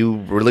 You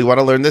really want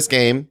to learn this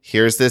game.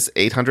 Here's this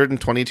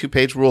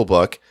 822-page rule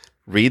book.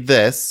 Read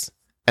this,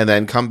 and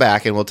then come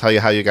back, and we'll tell you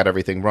how you got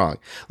everything wrong.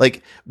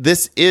 Like,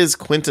 this is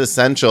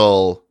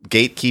quintessential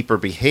gatekeeper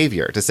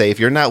behavior to say, if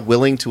you're not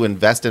willing to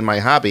invest in my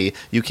hobby,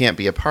 you can't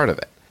be a part of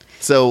it.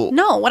 So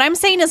no, what I'm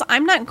saying is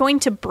I'm not going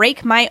to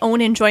break my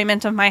own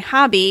enjoyment of my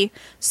hobby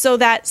so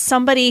that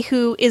somebody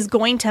who is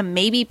going to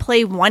maybe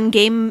play one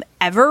game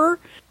ever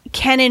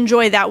can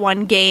enjoy that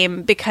one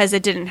game because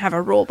it didn't have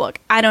a rule book.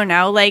 I don't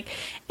know. Like,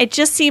 it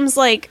just seems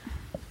like...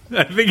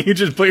 I think you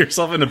just put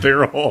yourself in a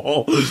bigger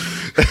hole.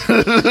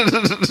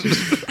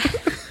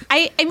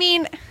 I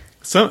mean...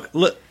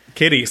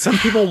 Katie, some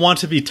people want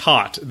to be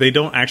taught. They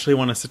don't actually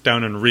want to sit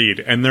down and read,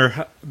 and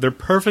they're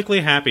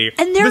perfectly happy.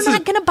 And they're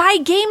not going to buy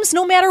games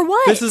no matter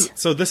what.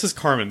 This is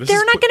Carmen.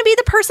 They're not going to be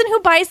the person who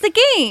buys the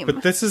game.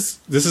 But this is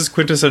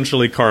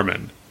quintessentially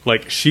Carmen.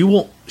 Like, she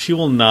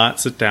will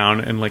not sit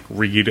down and like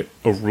read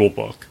a rule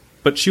book,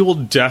 but she will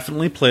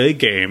definitely play a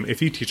game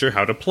if you teach her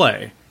how to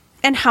play.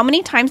 And how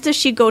many times does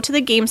she go to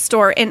the game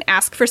store and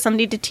ask for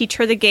somebody to teach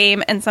her the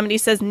game, and somebody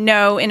says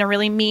no in a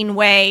really mean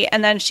way,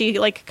 and then she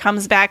like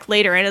comes back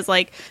later and is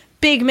like,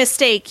 big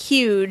mistake,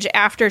 huge,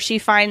 after she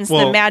finds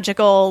the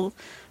magical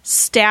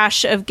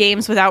stash of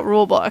games without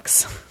rule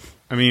books.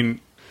 I mean,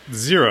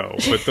 zero,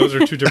 but those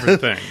are two different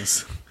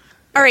things.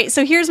 All right,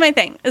 so here's my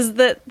thing, is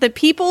that the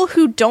people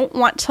who don't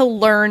want to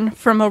learn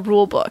from a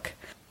rule book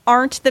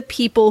aren't the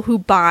people who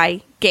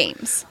buy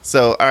games.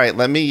 So, all right,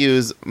 let me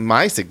use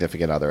my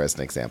significant other as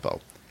an example.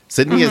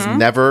 Sydney has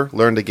never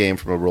learned a game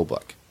from a rule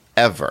book,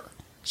 ever.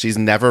 She's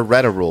never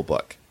read a rule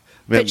book.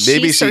 But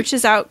she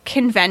searches out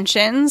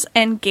conventions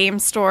and game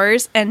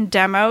stores and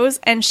demos,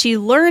 and she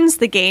learns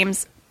the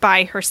games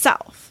by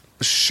herself.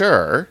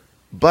 Sure,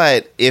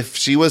 but if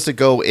she was to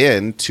go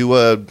into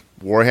a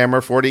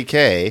Warhammer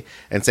 40K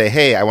and say,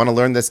 hey, I want to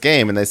learn this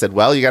game, and they said,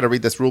 well, you got to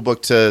read this rule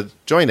book to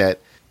join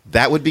it,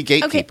 that would be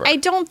gatekeeper. Okay, I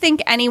don't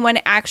think anyone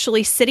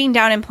actually sitting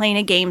down and playing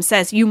a game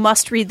says you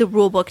must read the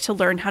rule book to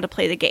learn how to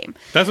play the game.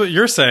 That's what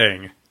you're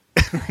saying.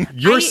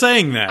 You're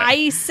saying that.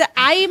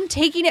 I am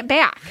taking it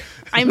back.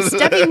 I'm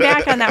stepping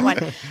back on that one.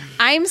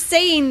 I'm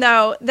saying,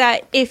 though,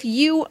 that if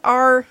you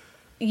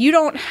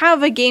don't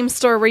have a game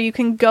store where you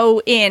can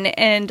go in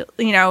and,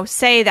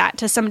 say that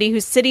to somebody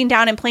who's sitting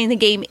down and playing the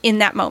game in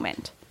that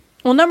moment.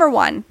 Well, number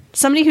one,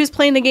 somebody who's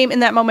playing the game in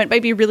that moment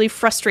might be really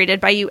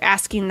frustrated by you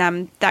asking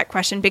them that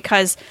question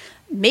because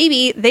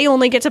maybe they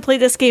only get to play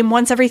this game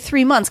once every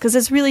 3 months because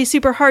it's really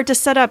super hard to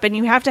set up and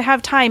you have to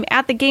have time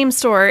at the game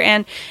store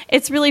and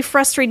it's really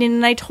frustrating,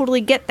 and I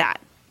totally get that.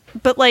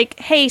 But like,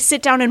 hey,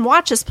 sit down and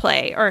watch us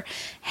play, or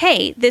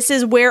hey, this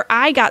is where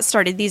I got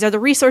started. These are the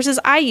resources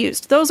I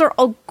used. Those are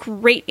all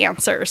great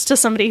answers to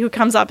somebody who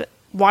comes up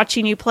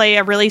watching you play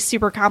a really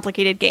super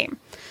complicated game.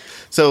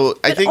 So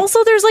I think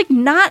also there's like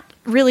not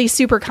really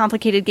super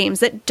complicated games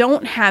that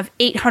don't have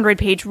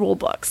 800-page rule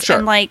books. Sure.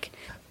 And like,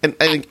 and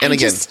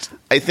again,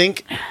 I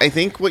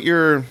think what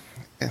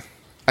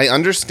I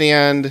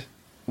understand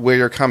where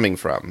you're coming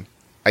from.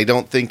 I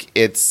don't think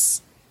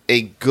it's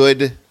a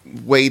good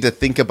way to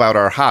think about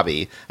our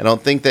hobby. I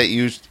don't think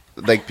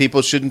that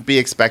people shouldn't be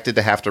expected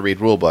to have to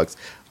read rule books.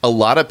 A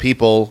lot of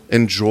people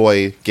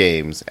enjoy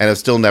games and have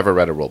still never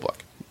read a rule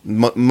book.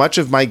 Much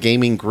of my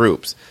gaming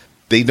groups,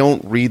 they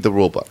don't read the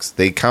rule books.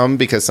 They come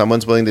because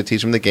someone's willing to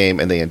teach them the game,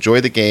 and they enjoy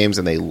the games,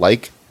 and they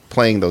like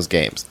playing those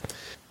games.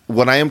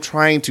 What I am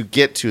trying to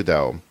get to,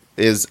 though,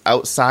 is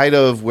outside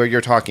of where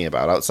you're talking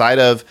about, outside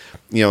of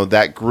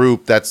that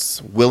group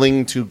that's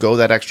willing to go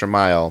that extra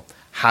mile.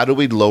 How do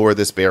we lower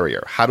this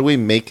barrier? How do we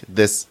make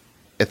this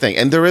a thing?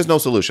 And there is no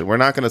solution. We're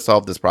not going to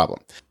solve this problem.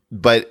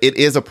 But it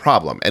is a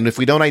problem. And if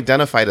we don't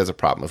identify it as a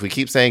problem, if we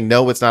keep saying,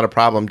 no, it's not a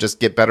problem, just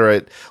get better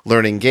at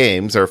learning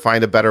games or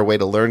find a better way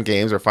to learn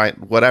games or find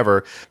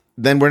whatever,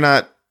 then we're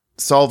not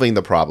solving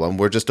the problem.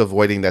 We're just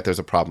avoiding that there's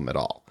a problem at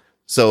all.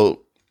 So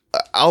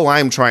all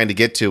I'm trying to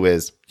get to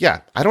is,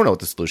 yeah, I don't know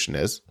what the solution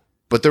is,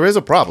 but there is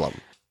a problem.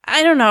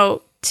 I don't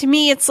know. To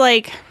me, it's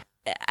like,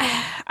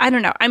 I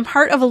don't know. I'm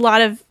part of a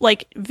lot of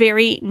like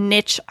very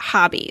niche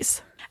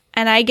hobbies.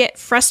 And I get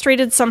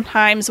frustrated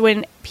sometimes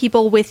when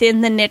people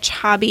within the niche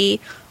hobby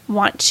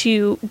want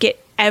to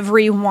get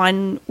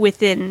everyone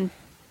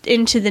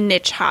into the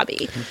niche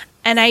hobby.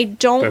 And I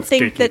don't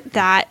think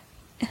that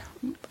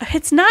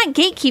it's not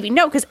gatekeeping.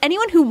 No, because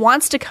anyone who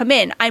wants to come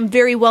in, I'm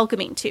very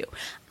welcoming to.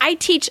 I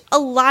teach a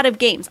lot of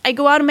games. I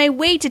go out of my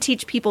way to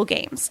teach people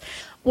games.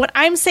 What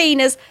I'm saying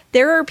is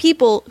there are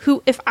people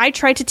who, if I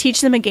try to teach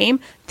them a game,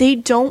 they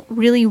don't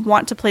really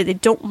want to play. They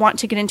don't want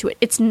to get into it.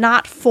 It's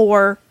not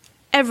for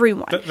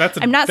everyone.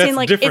 I'm not saying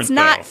like it's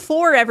not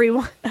for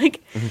everyone.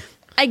 Like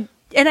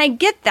I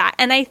get that.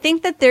 And I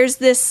think that there's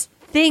this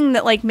thing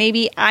that like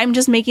maybe I'm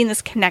just making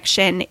this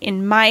connection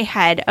in my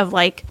head of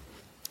like,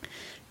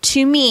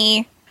 to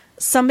me,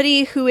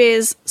 somebody who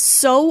is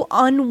so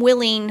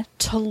unwilling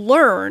to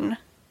learn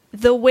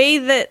the way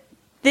that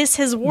this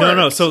has worked.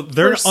 No. So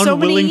they're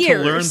unwilling to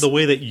learn the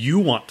way that you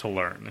want to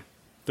learn.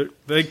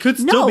 They could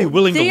still be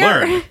willing to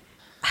learn.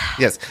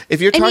 Yes.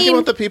 If you're talking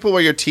about the people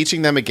where you're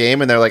teaching them a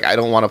game and they're like, I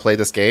don't want to play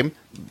this game,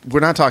 we're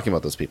not talking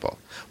about those people.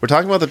 We're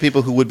talking about the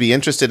people who would be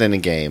interested in a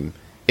game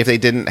if they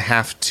didn't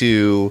have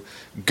to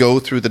go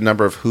through the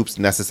number of hoops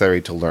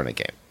necessary to learn a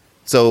game.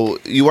 So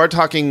you are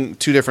talking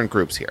two different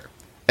groups here.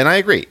 And I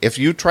agree. If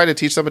you try to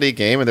teach somebody a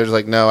game and they're just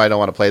like, no, I don't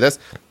want to play this,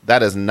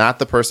 that is not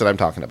the person I'm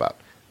talking about.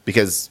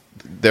 Because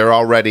they're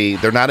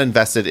not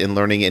invested in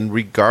learning in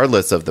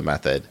regardless of the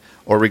method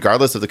or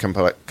regardless of the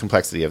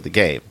complexity of the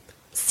game.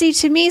 See,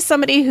 to me,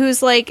 somebody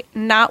who's like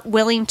not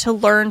willing to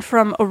learn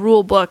from a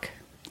rule book,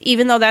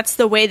 even though that's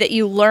the way that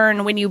you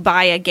learn when you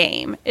buy a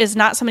game, is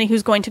not somebody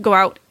who's going to go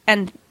out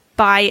and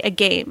buy a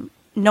game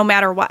no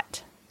matter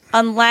what.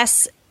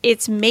 Unless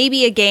it's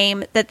maybe a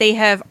game that they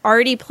have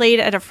already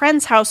played at a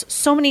friend's house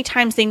so many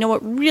times they know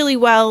it really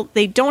well.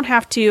 They don't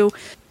have to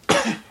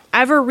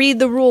ever read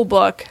the rule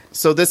book.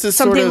 So this is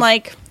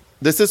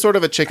this is sort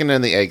of a chicken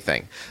and the egg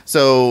thing.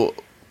 So,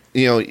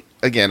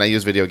 again, I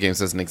use video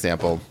games as an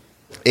example.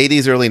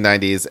 80s, early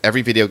 90s,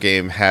 every video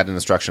game had an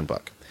instruction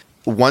book.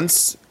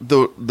 Once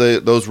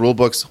those rule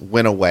books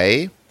went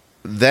away,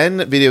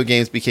 then video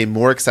games became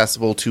more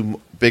accessible to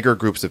bigger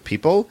groups of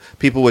people.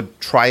 People would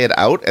try it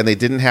out, and they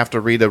didn't have to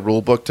read a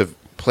rule book to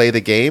play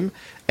the game,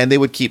 and they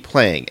would keep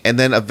playing. And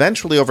then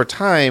eventually, over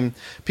time,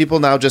 people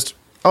now just,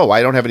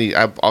 I don't have any,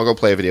 I'll go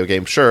play a video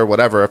game. Sure,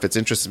 whatever. If it's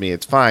interested me,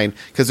 it's fine,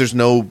 because there's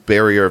no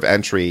barrier of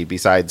entry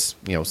besides,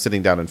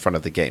 sitting down in front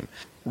of the game.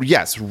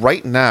 Yes,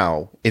 right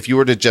now, if you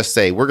were to just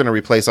say, we're going to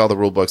replace all the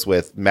rule books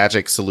with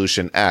Magic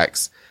Solution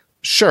X,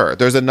 sure,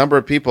 there's a number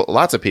of people,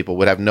 lots of people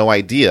would have no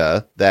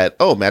idea that,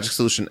 Magic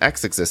Solution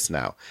X exists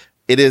now.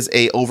 It is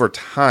a over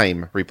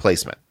time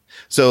replacement.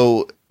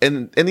 So,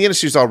 and the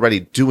industry is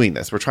already doing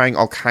this. We're trying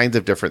all kinds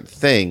of different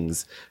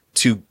things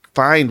to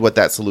find what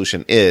that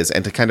solution is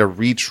and to kind of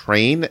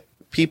retrain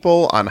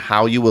people on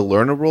how you will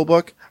learn a rule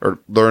book or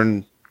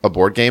learn a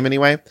board game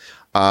anyway.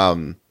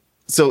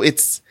 So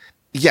it's,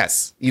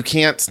 yes, you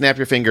can't snap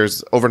your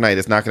fingers overnight.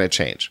 It's not going to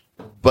change,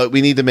 but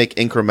we need to make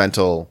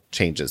incremental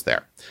changes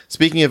there.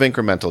 Speaking of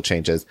incremental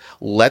changes,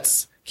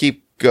 let's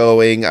keep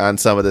going on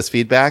some of this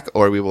feedback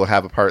or we will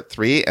have a part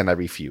 3 and I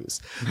refuse.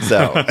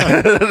 So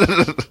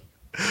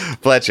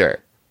Fletcher.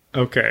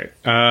 Okay.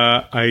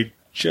 I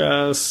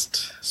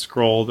just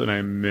scrolled and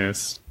I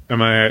missed.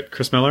 Am I at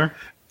Chris Miller?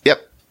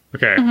 Yep.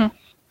 Okay. Mm-hmm.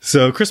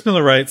 So Chris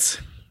Miller writes,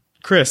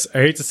 Chris, I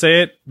hate to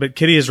say it, but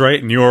Kitty is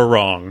right and you're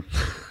wrong.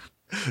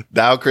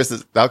 Now Chris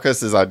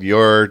is on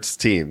your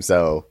team,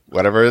 so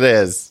whatever it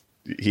is,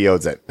 he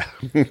owns it.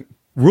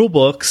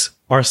 Rulebooks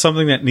are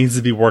something that needs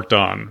to be worked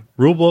on.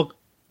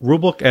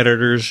 Rulebook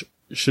editors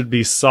should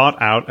be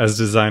sought out as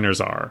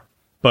designers are,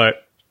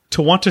 but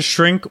to want to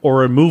shrink or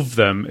remove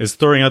them is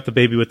throwing out the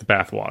baby with the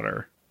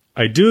bathwater.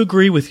 I do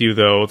agree with you,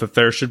 though, that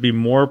there should be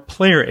more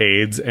player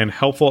aids and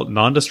helpful,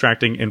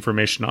 non-distracting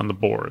information on the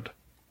board.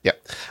 Yeah,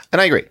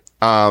 and I agree.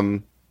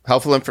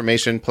 Helpful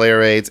information,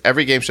 player aids.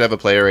 Every game should have a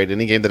player aid.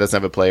 Any game that doesn't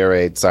have a player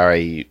aid,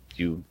 sorry,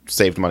 you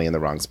saved money in the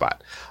wrong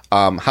spot.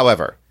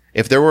 However,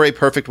 if there were a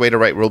perfect way to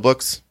write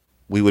rulebooks,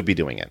 we would be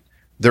doing it.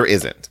 There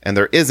isn't. And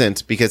there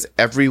isn't because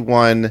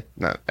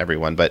not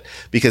everyone, but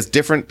because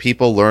different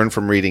people learn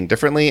from reading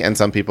differently. And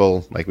some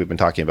people, like we've been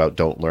talking about,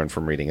 don't learn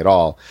from reading at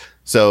all.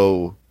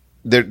 So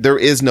there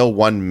is no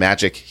one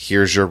magic,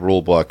 here's your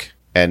rule book,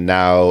 and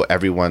now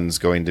everyone's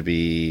going to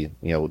be,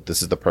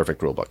 this is the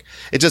perfect rule book.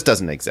 It just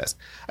doesn't exist.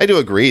 I do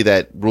agree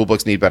that rule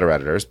books need better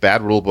editors.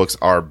 Bad rule books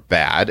are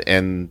bad,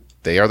 and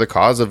they are the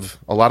cause of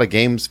a lot of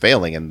games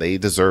failing, and they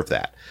deserve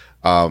that.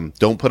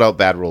 Don't put out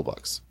bad rule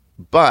books.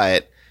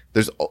 But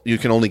you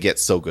can only get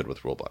so good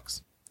with rule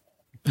books.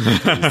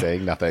 He's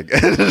saying nothing.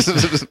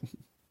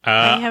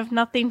 I have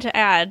nothing to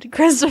add.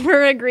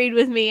 Christopher agreed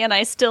with me, and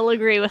I still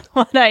agree with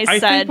what I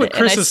said, what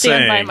Chris and I is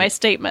stand by saying my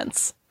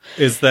statements.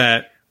 Is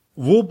that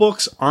rule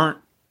books aren't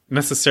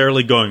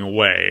necessarily going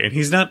away, and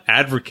he's not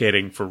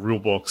advocating for rule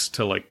books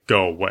to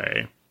go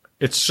away.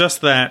 It's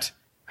just that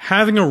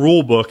having a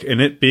rule book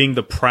and it being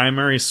the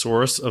primary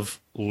source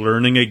of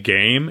learning a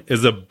game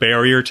is a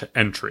barrier to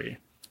entry.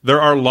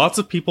 There are lots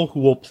of people who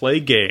will play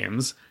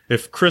games.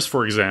 If Chris,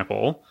 for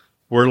example,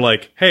 were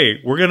like,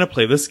 hey, we're going to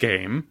play this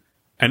game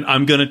and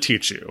I'm going to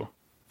teach you.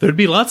 There'd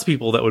be lots of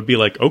people that would be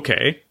like,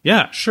 okay,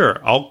 yeah,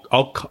 sure.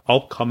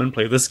 I'll come and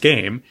play this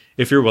game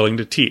if you're willing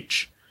to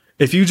teach.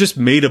 If you just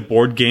made a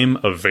board game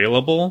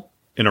available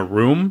in a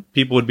room,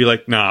 people would be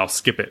like, nah, I'll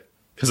skip it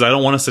because I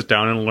don't want to sit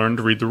down and learn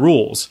to read the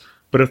rules.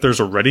 But if there's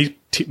a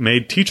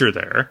ready-made teacher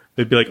there,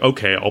 they'd be like,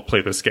 okay, I'll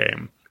play this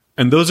game.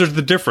 And those are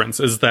the difference,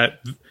 is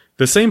that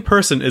the same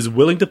person is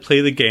willing to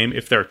play the game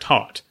if they're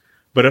taught.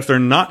 But if they're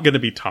not going to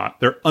be taught,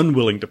 they're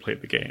unwilling to play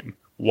the game.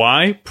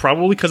 Why?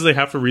 Probably because they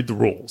have to read the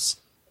rules.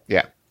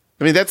 Yeah.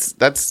 I mean, that's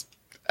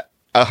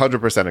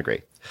 100%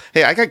 agree.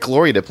 Hey, I got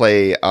Glory to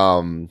play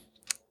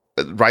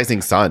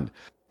Rising Sun.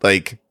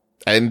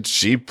 And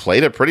she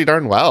played it pretty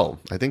darn well.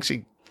 I think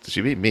she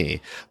beat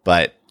me.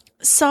 But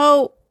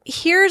so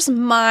here's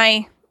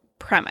my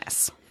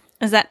premise,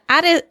 is that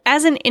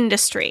as an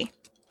industry,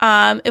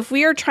 if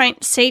we are trying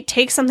to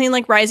take something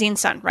like Rising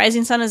Sun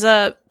is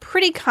a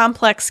pretty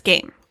complex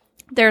game.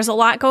 There's a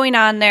lot going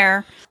on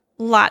there,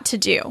 a lot to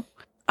do.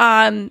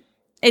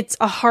 It's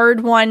a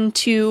hard one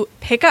to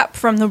pick up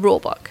from the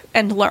rulebook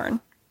and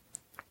learn.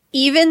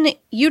 Even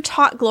you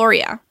taught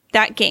Gloria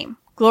that game.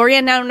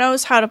 Gloria now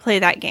knows how to play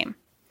that game.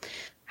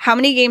 How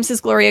many games is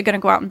Gloria going to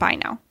go out and buy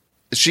now?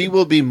 She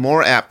will be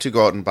more apt to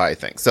go out and buy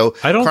things. So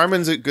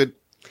Carmen's a good...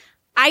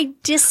 I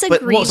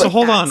disagree with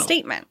that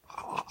statement.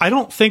 I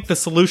don't think the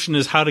solution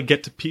is how to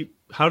get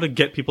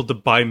people to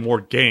buy more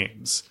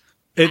games.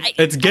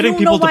 It's getting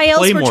people to play more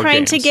games. I don't know why else we're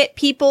trying to get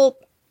people.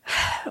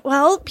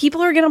 Well,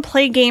 people are going to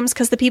play games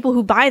because the people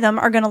who buy them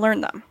are going to learn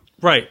them.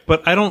 Right,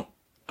 but I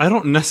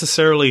don't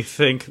necessarily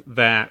think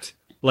that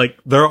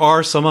there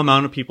are some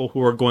amount of people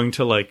who are going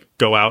to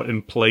go out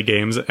and play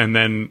games and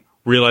then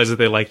realize that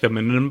they like them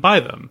and then buy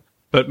them.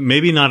 But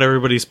maybe not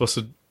everybody's supposed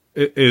to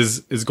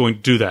is going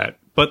to do that.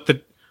 But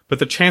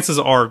the chances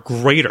are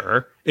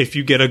greater if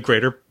you get a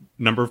greater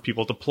number of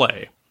people to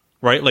play,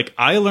 right?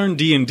 I learned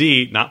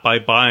D&D not by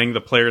buying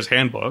the player's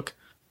handbook,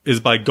 is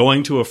by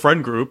going to a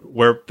friend group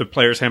where the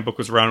player's handbook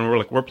was around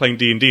and we're playing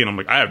D&D, and I'm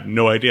like, I have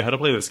no idea how to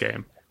play this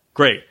game.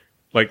 Great.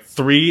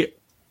 Three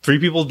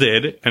people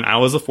did, and I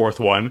was the fourth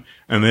one,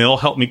 and they all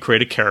helped me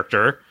create a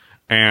character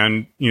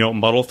and,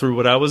 muddle through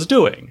what I was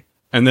doing.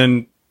 And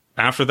then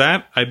after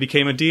that, I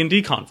became a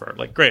D&D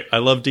convert. Great, I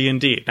love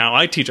D&D. Now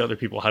I teach other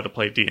people how to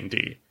play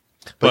D&D.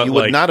 But you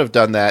would not have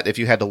done that if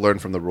you had to learn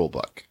from the rule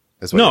book.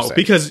 Is what you're saying.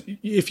 Because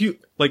if you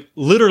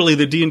literally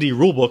the D&D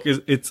rule book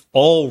it's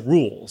all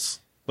rules.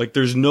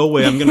 There's no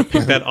way I'm going to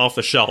pick that off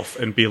the shelf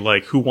and be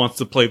like, who wants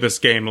to play this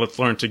game? Let's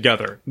learn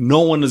together.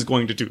 No one is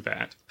going to do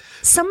that.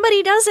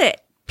 Somebody does it.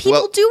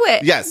 People do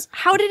it. Yes.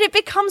 How did it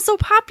become so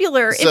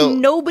popular if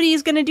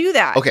nobody's going to do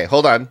that? Okay,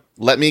 hold on.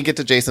 Let me get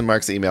to Jason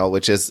Mark's email,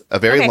 which is a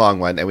very long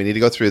one, and we need to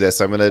go through this.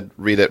 So I'm going to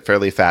read it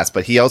fairly fast.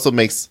 But he also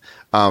makes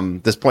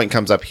this point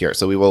comes up here,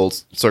 so we will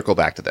circle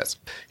back to this.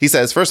 He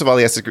says, first of all,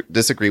 he has to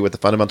disagree with the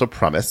fundamental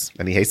premise,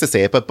 and he hates to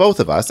say it, but both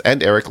of us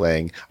and Eric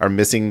Lang are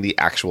missing the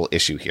actual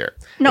issue here.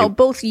 No,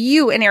 both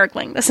you and Eric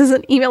Lang. This is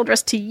an email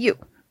addressed to you.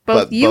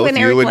 Both you and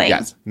Eric Lang.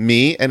 Yes,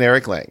 me and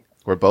Eric Lang.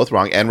 We're both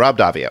wrong, and Rob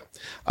Davio,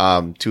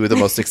 two of the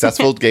most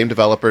successful game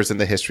developers in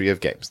the history of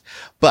games.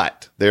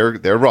 But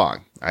they're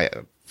wrong. I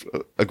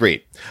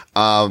agreed.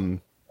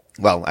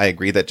 Well, I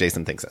agree that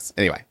Jason thinks this.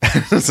 Anyway,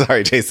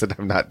 sorry, Jason.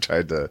 I'm not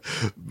trying to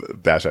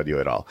bash on you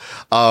at all.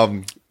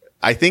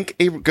 I think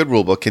a good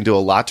rulebook can do a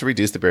lot to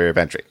reduce the barrier of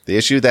entry. The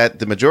issue that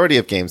the majority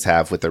of games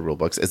have with their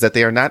rulebooks is that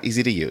they are not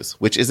easy to use,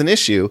 which is an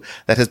issue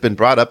that has been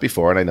brought up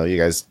before, and I know you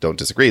guys don't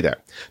disagree there.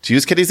 To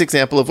use Kitty's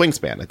example of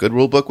Wingspan, a good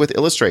rulebook with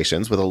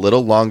illustrations with a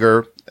little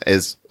longer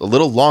is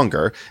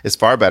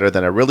far better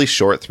than a really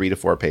short 3 to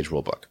 4 page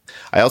rulebook.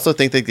 I also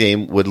think the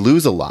game would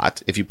lose a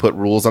lot if you put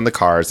rules on the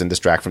cards and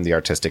distract from the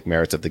artistic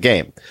merits of the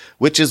game,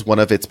 which is one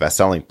of its best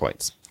selling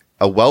points.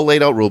 A well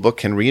laid out rulebook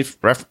can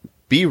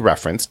be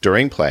referenced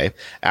during play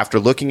after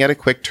looking at a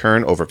quick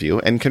turn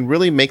overview and can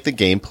really make the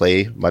game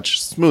play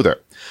much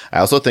smoother. I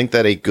also think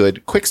that a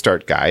good quick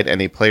start guide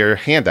and a player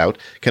handout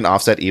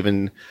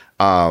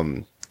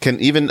can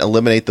even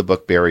eliminate the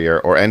book barrier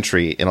or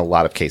entry in a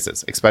lot of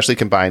cases, especially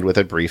combined with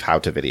a brief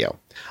how-to video.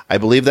 I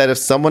believe that if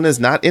someone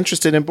is not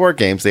interested in board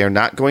games, they are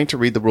not going to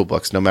read the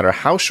rulebooks no matter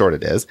how short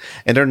it is,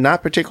 and are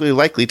not particularly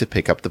likely to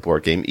pick up the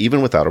board game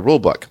even without a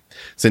rulebook,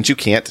 since you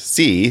can't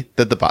see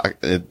that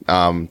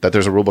that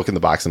there's a rulebook in the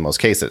box in most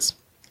cases.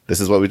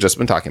 This is what we've just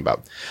been talking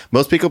about.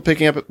 Most people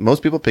picking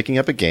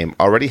up a game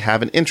already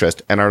have an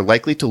interest and are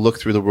likely to look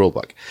through the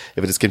rulebook.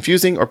 If it is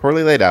confusing or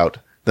poorly laid out,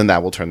 then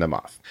that will turn them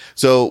off.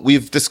 So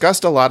we've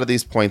discussed a lot of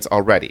these points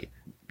already.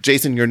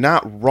 Jason, you're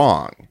not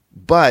wrong,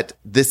 but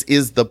this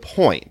is the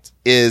point,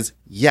 is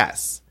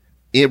yes,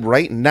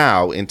 right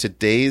now in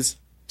today's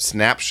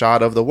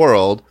snapshot of the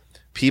world,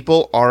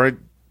 people are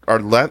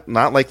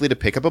not likely to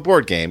pick up a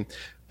board game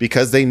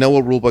because they know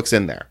a rulebook's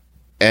in there.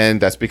 And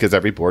that's because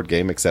every board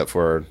game, except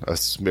for a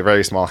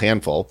very small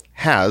handful,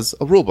 has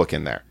a rulebook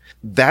in there.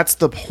 That's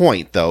the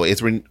point, though,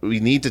 is we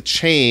need to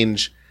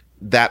change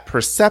that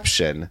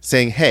perception,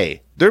 saying,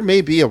 hey, there may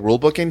be a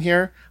rulebook in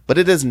here, but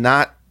it is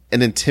not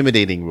an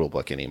intimidating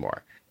rulebook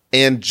anymore.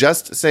 And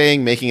just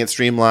saying, making it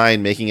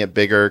streamlined, making it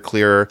bigger,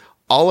 clearer,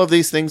 all of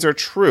these things are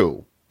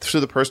true to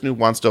the person who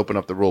wants to open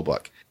up the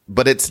rulebook.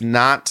 But it's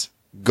not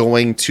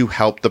going to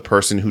help the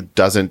person who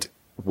doesn't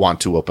want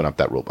to open up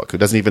that rulebook, who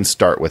doesn't even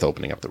start with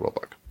opening up the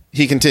rulebook.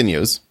 He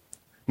continues,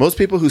 most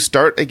people who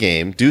start a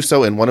game do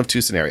so in one of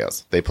two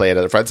scenarios. They play it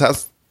at a friend's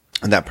house,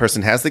 and that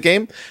person has the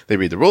game. They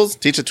read the rules,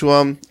 teach it to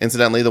them.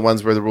 Incidentally, the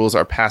ones where the rules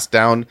are passed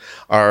down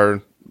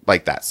are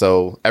like that.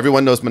 So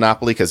everyone knows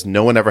Monopoly because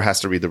no one ever has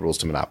to read the rules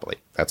to Monopoly.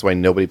 That's why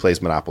nobody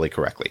plays Monopoly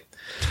correctly.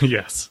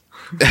 Yes.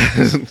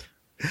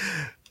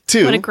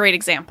 2. What a great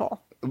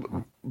example.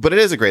 But it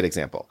is a great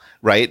example,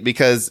 right?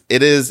 Because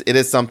it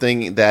is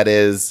something that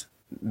is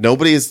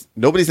nobody's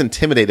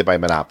intimidated by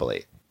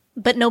Monopoly.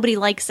 But nobody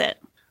likes it.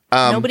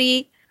 How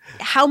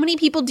many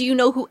people do you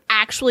know who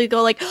actually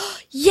go like, oh,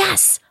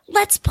 yes,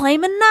 let's play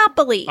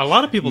Monopoly? A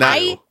lot of people do.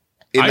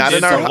 Not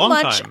in our so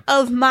much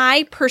of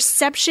my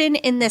perception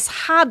in this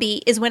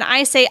hobby is when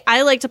I say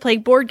I like to play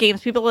board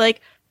games, people are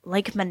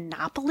like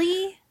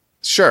Monopoly?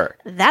 Sure.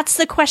 That's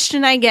the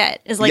question I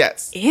get, is like,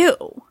 yes.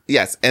 Ew.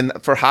 Yes, and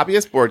for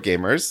hobbyist board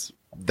gamers,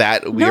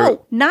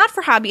 not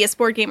for hobbyist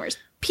board gamers.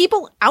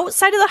 People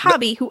outside of the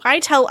hobby who I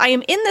tell I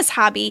am in this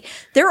hobby,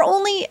 their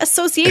only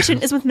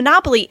association is with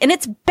Monopoly, and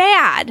it's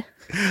bad.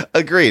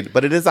 Agreed,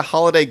 but it is a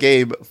holiday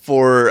game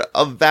for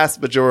a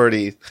vast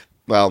majority.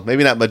 Well,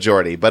 maybe not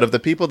majority, but of the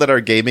people that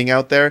are gaming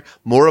out there,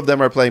 more of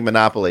them are playing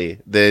Monopoly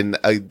than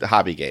a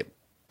hobby game.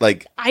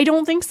 Like, I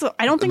don't think so.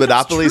 I don't think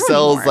Monopoly that's true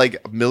sells anymore.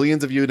 like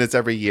millions of units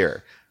every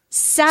year.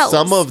 Sells.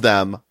 Some of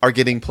them are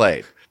getting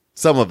played.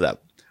 Some of them.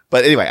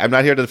 But anyway, I'm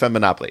not here to defend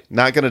Monopoly.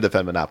 Not going to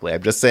defend Monopoly.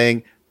 I'm just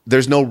saying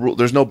there's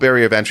no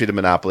barrier of entry to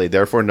Monopoly.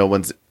 Therefore, no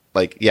one's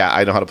like, yeah,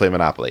 I know how to play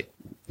Monopoly.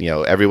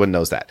 Everyone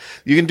knows that.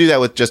 You can do that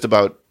with just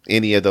about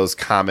any of those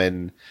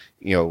common,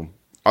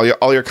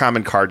 all your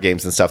common card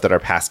games and stuff that are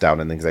passed down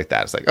and things like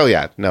that. It's like, oh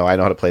yeah, no, I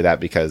know how to play that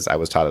because I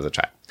was taught as a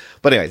child.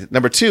 But anyway,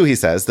 number 2, he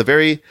says,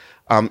 there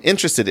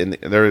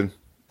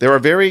are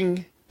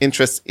varying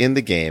interests in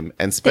the game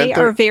and They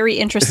are very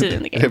interested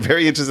in the game. They're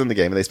very interested in the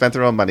game and they spent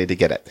their own money to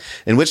get it.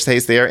 In which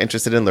case they are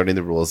interested in learning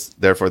the rules.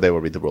 Therefore, they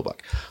will read the rule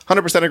book.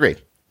 100% agree.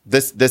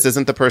 This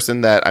isn't the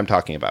person that I'm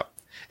talking about.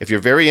 If you're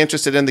very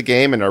interested in the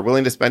game and are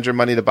willing to spend your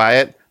money to buy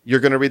it, you're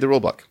going to read the rule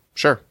book.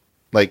 Sure.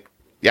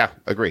 Yeah,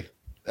 agree.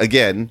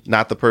 Again,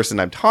 not the person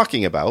I'm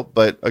talking about,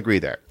 but agree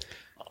there.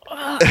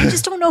 I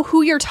just don't know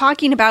who you're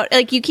talking about.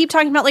 Like, you keep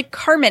talking about like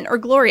Carmen or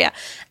Gloria,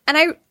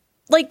 and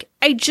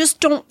I just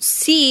don't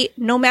see,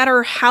 no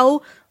matter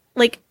how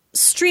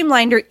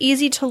streamlined or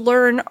easy to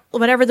learn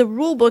whatever the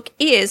rule book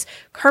is,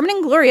 Carmen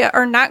and Gloria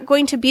are not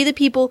going to be the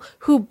people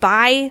who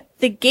buy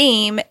the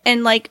game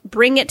and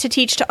bring it to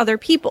teach to other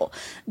people.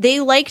 They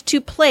like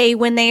to play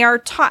when they are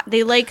taught.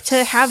 They like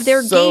to have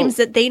their games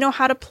that they know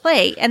how to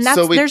play, and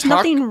there's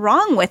nothing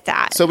wrong with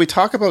that. So we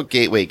talk about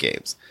gateway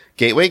games.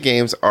 Gateway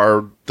games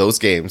are those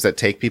games that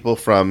take people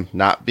from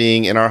not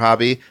being in our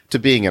hobby to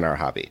being in our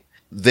hobby.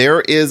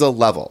 There is a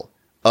level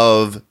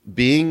of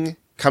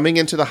coming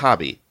into the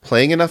hobby,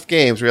 playing enough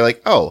games where you're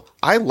like, oh,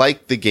 I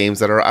like the games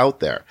that are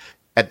out there.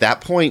 At that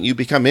point, you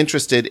become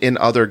interested in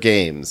other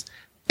games.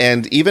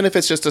 And even if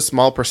it's just a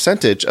small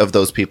percentage of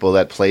those people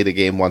that play the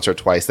game once or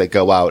twice that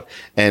go out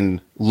and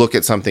look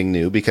at something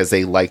new because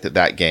they liked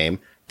that game,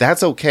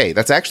 That's okay.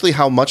 That's actually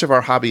how much of our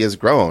hobby has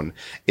grown,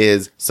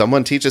 is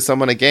someone teaches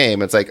someone a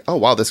game. It's like, oh,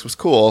 wow, this was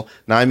cool.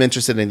 Now I'm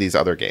interested in these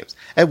other games.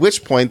 At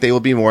which point they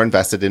will be more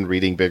invested in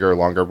reading bigger,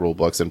 longer rule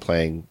books and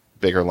playing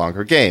bigger,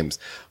 longer games.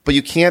 But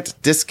you can't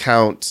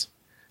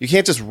you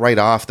can't just write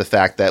off the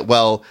fact that,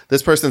 well,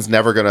 this person's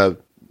never going to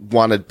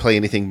want to play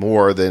anything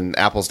more than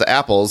apples to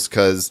apples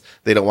because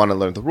they don't want to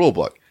learn the rule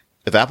book.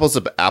 If apples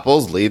to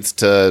apples leads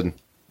to,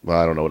 well,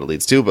 I don't know what it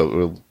leads to,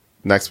 but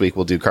next week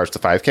we'll do Cards to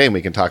 5K and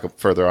we can talk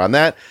further on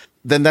that.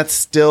 Then that's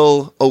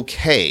still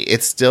okay.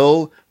 It's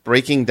still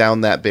breaking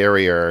down that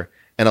barrier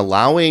and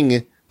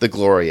allowing the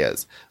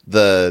Glorias,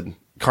 the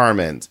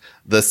Carmens,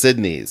 the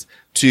Sydneys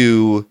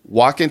to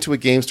walk into a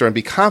game store and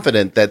be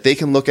confident that they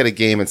can look at a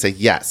game and say,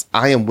 yes,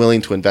 I am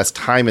willing to invest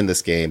time in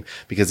this game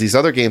because these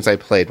other games I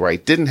played where I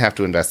didn't have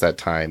to invest that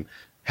time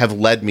have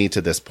led me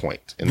to this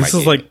point in my game. This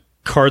is like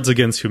Cards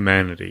Against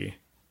Humanity.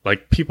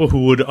 Like people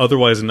who would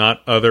otherwise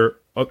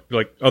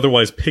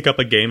otherwise pick up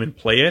a game and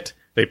play it.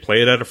 They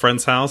play it at a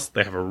friend's house.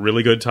 They have a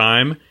really good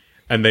time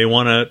and they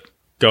want to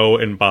go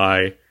and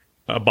buy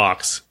a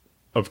box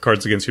of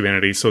Cards Against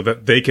Humanity so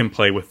that they can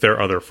play with their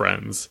other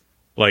friends.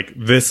 Like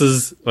this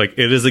is like,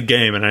 it is a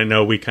game. And I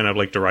know we kind of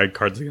like deride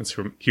Cards Against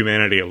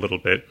Humanity a little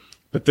bit,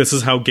 but this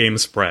is how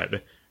games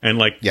spread. And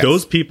like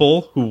those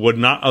people who would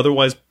not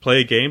otherwise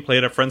play a game, play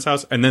it at a friend's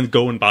house and then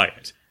go and buy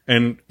it.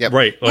 And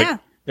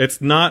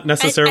it's not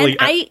necessarily.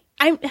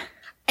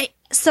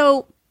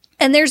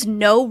 And there's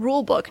no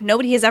rule book.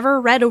 Nobody has ever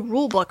read a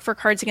rule book for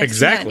Cards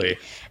Against Humanity.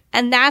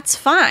 And that's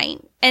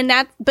fine.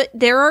 But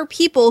there are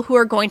people who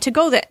are going to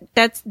go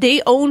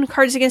they own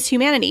Cards Against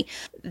Humanity.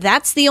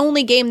 That's the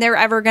only game they're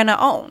ever going to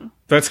own.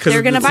 That's because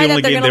they're going to buy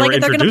that. They're going to like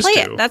it. They're going to play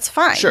it. That's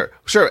fine. Sure.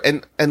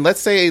 And let's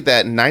say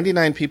that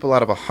 99 people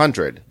out of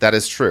 100, that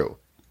is true.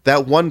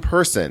 That one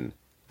person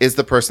is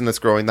the person that's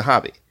growing the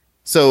hobby.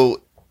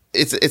 So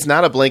it's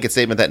not a blanket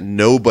statement that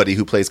nobody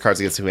who plays Cards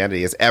Against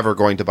Humanity is ever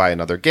going to buy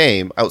another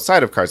game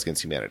outside of Cards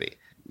Against Humanity.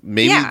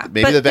 Maybe but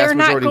the vast they're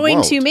not majority going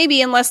won't. to,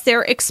 maybe unless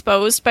they're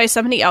exposed by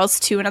somebody else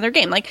to another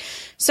game. Like,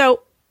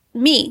 so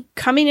me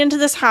coming into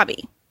this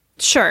hobby,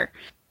 sure.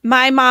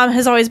 My mom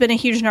has always been a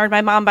huge nerd.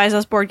 My mom buys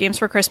us board games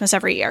for Christmas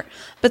every year.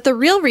 But the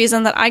real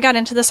reason that I got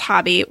into this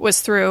hobby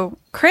was through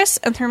Chris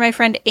and through my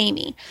friend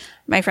Amy.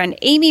 My friend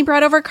Amy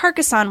brought over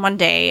Carcassonne one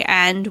day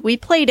and we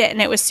played it and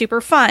it was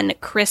super fun.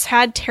 Chris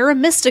had Terra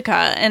Mystica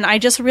and I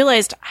just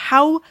realized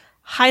how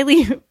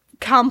highly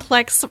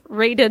complex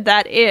rated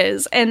that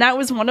is. And that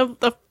was one of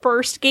the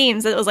first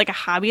games that was like a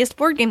hobbyist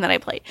board game that I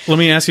played. Let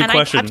me ask you a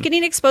question. I kept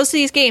getting exposed to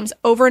these games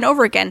over and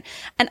over again.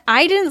 And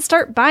I didn't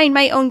start buying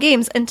my own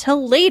games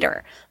until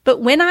later.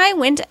 But when I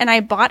went and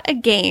I bought a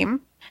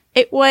game,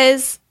 it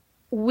was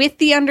with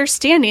the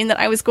understanding that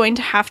I was going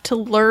to have to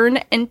learn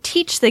and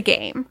teach the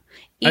game.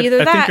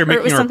 Either that or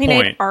it was something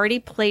I'd already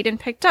played and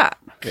picked up.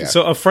 Yeah.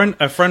 So a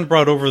friend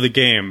brought over the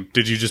game.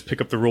 Did you just pick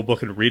up the rule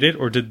book and read it?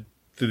 Or did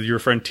your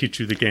friend teach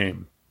you the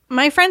game?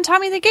 My friend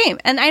taught me the game,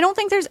 and I don't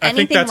think there's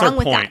anything wrong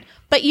with that.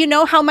 But you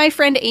know how my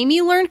friend Amy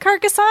learned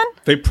Carcassonne?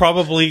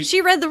 She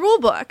read the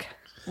rule book.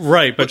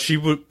 Right, but she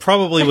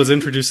probably was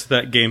introduced to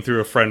that game through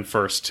a friend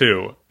first,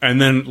 too, and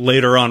then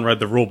later on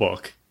read the rule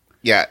book.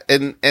 Yeah,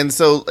 and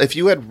so if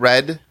you had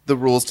read the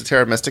rules to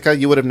Terra Mystica,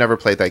 you would have never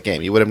played that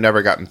game. You would have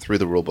never gotten through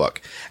the rule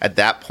book. At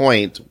that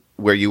point,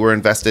 where you were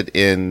invested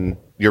in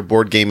your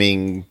board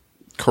gaming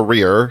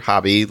career,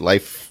 hobby,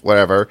 life,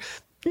 whatever...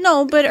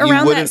 No, but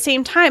around that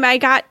same time, I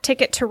got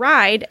Ticket to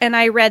Ride, and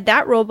I read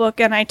that rule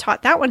book, and I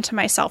taught that one to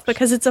myself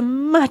because it's a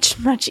much,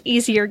 much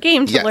easier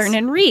game to learn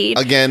and read.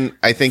 Again,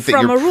 I think that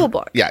from a rule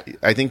book. Yeah,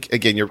 I think,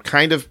 again, you're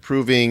kind of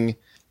proving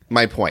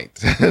my point.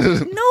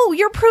 No,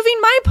 you're proving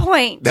my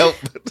point. Nope.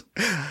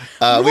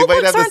 Rule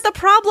books aren't the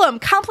problem.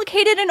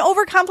 Complicated and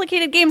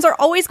overcomplicated games are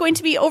always going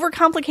to be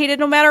overcomplicated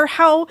no matter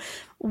how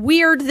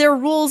weird their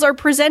rules are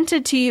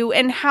presented to you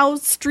and how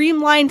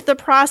streamlined the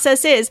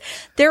process is.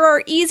 There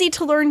are easy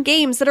to learn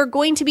games that are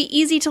going to be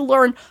easy to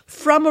learn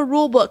from a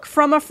rule book,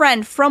 from a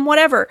friend, from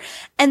whatever.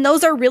 And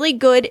those are really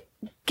good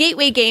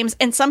gateway games.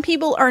 And some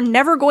people are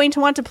never going to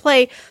want to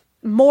play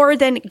more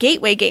than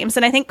gateway games.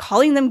 And I think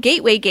calling them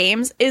gateway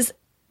games is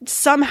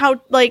somehow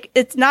like,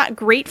 it's not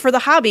great for the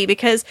hobby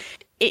because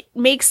it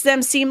makes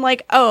them seem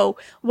like, oh,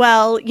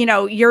 well, you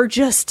know, you're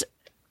just,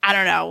 I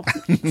don't know,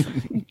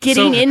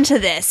 getting into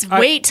this.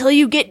 Wait till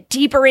you get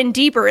deeper and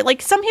deeper.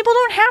 Like, some people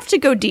don't have to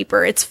go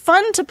deeper. It's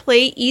fun to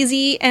play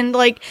easy and,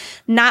 like,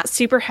 not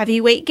super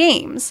heavyweight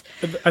games.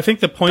 I think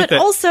the point but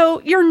also,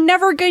 you're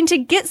never going to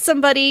get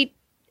somebody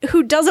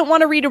who doesn't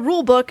want to read a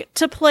rule book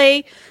to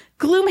play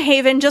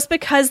Gloomhaven just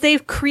because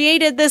they've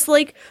created this,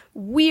 like,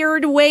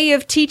 weird way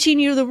of teaching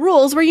you the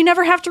rules where you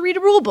never have to read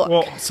a rule book.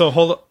 Well, so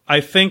hold on.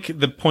 I think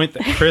the point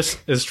that Chris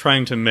is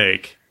trying to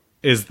make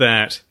is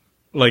that,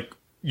 like,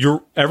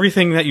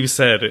 everything that you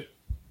said,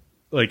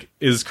 like,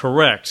 is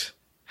correct.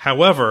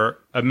 However,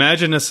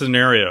 imagine a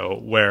scenario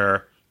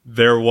where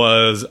there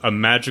was a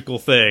magical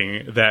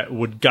thing that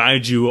would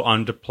guide you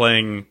onto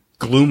playing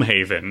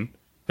Gloomhaven,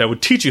 that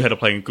would teach you how to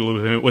play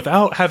Gloomhaven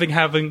without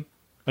having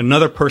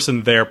another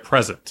person there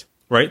present.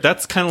 right?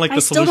 That's kind of like I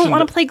the still solution. don't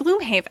want to play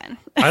Gloomhaven.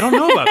 I don't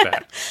know about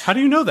that. How do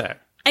you know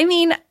that? I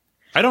mean,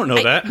 I don't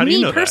know that. How do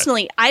you know me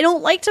personally, I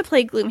don't like to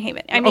play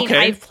Gloomhaven. I mean, Okay,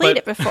 I've played but-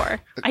 it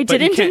before. I but you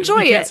didn't can't-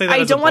 enjoy you can't it. say that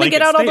I as a don't want to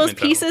get blanket out all those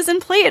statement, though. pieces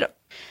and play it.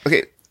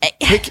 Okay,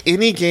 pick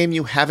any game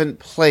you haven't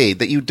played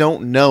that you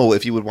don't know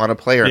if you would want to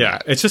play or that? Yeah,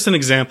 not. it's just an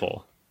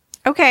example.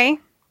 Okay.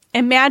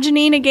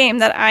 Imagining a game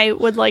that I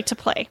would like to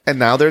play. And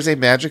now there's a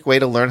magic way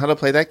to learn how to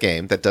play that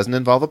game that doesn't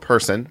involve a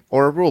person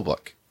or a rule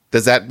book.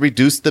 Does that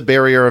reduce the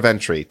barrier of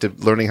entry to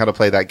learning how to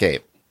play that game?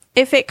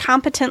 If it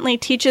competently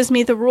teaches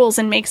me the rules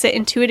and makes it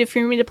intuitive for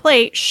me to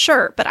play,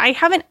 sure. But I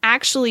haven't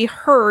actually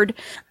heard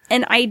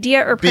an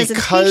idea or Because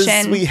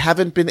presentation. we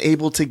haven't been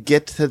able to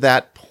get to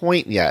that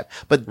point yet.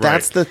 But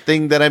that's Right. the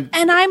thing that I'm...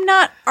 And I'm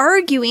not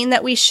arguing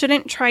that we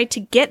shouldn't try to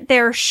get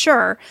there,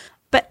 sure.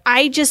 But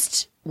I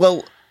just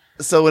Well,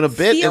 so in a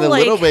bit, feel in a like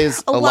little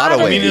ways, a lot of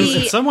of ways. I mean,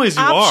 the in some ways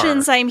you are.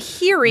 options I'm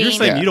hearing You're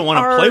saying you don't want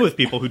to are- play with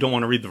people who don't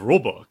want to read the rule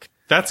book.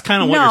 That's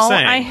kind of what No, you're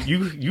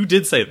saying. You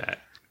did say that.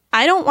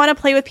 I don't want to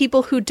play with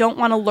people who don't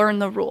want to learn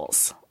the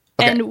rules.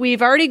 Okay. And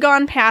we've already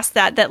gone past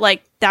that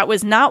like that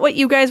was not what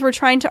you guys were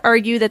trying to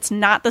argue. That's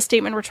not the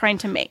statement we're trying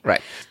to make.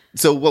 Right.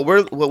 So what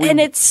we And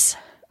it's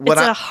what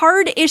a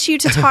hard issue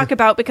to talk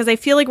about because I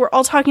feel like we're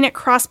all talking at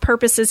cross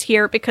purposes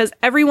here because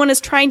everyone is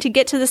trying to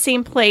get to the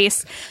same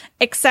place,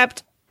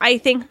 except I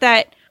think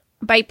that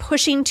by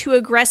pushing too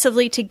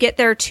aggressively to get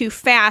there too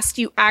fast,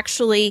 you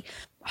actually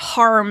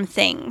harm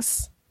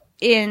things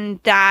in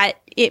that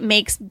it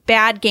makes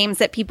bad games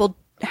that people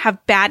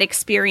have bad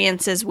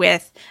experiences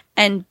with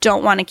and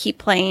don't want to keep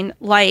playing.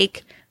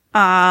 Like,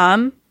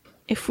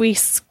 if we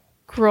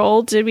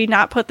scroll, did we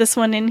not put this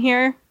one in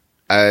here?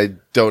 I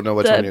don't know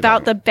which one you're About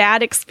talking the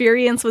bad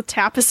experience with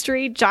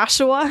Tapestry,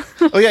 Joshua.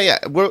 Oh yeah.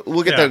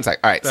 We'll get there in a sec.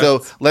 All right.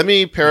 So let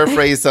me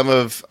paraphrase some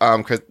of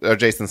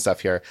Jason's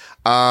stuff here.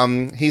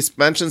 He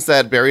mentions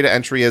that barrier to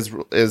entry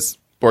is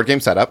board game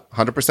setup.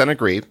 100%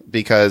 agree,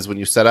 because when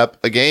you set up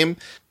a game,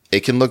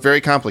 it can look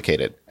very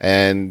complicated.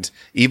 And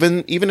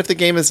even if the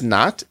game is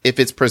not, if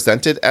it's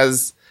presented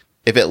as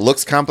if it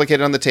looks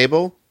complicated on the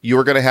table, you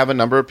are going to have a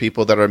number of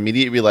people that are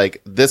immediately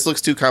like, this looks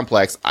too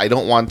complex. I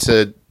don't want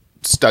to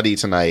study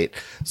tonight,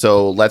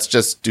 so let's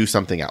just do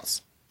something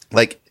else.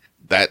 Like,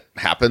 that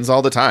happens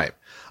all the time.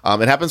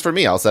 It happens for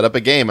me. I'll set up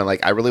a game and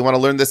like, I really want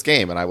to learn this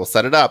game, and I will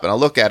set it up and I'll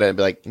look at it and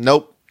be like,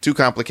 nope, too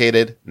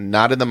complicated.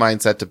 Not in the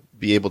mindset to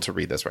be able to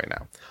read this right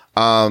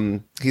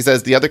now. He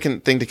says the other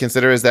thing to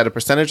consider is that a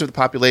percentage of the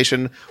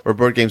population where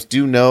board games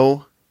do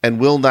know and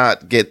will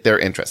not get their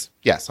interest.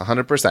 Yes,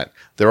 100%.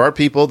 There are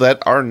people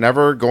that are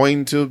never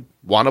going to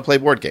want to play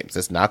board games.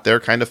 It's not their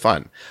kind of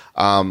fun.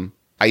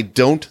 I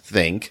don't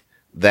think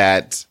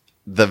that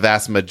the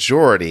vast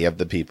majority of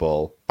the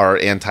people are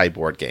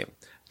anti-board game,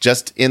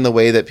 just in the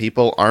way that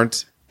people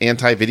aren't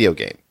anti-video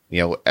game.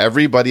 You know,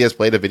 everybody has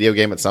played a video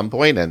game at some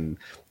point, and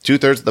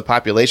 2/3 of the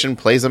population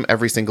plays them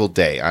every single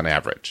day on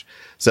average.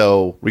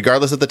 So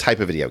regardless of the type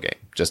of video game,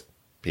 just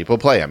people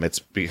play them. It's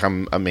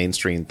become a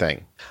mainstream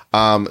thing.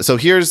 So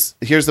here's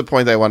the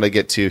point that I want to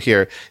get to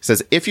here. It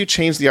says, if you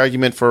change the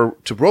argument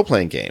to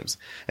role-playing games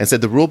and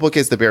said the rule book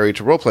is the barrier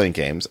to role-playing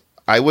games,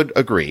 I would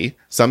agree.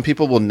 Some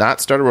people will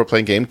not start a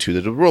role-playing game to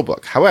the rule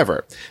book.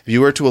 However, if you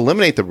were to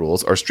eliminate the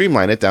rules or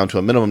streamline it down to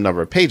a minimum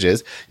number of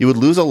pages, you would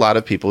lose a lot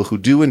of people who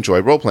do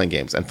enjoy role-playing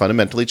games and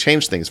fundamentally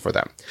change things for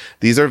them.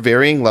 These are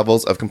varying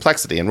levels of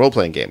complexity in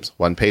role-playing games,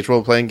 one-page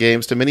role-playing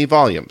games to mini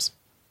volumes.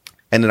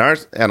 And in our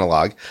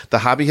analog, the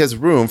hobby has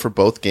room for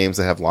both games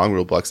that have long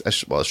rule books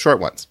as well as short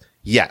ones.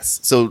 Yes.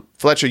 So,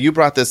 Fletcher, you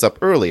brought this up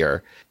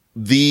earlier.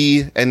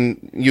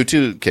 And you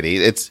too, Kitty,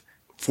 it's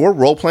for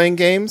role-playing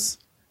games.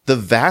 The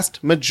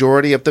vast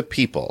majority of the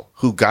people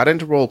who got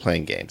into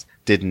role-playing games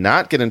did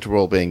not get into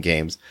role-playing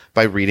games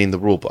by reading the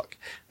rulebook.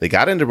 They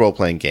got into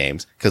role-playing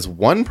games because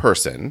one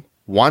person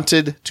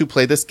wanted to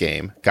play this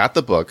game, got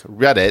the book,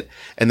 read it,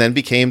 and then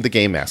became the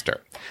game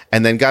master.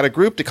 And then got a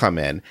group to come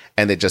in,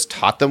 and they just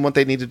taught them what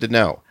they needed to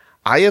know.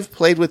 I have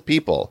played with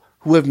people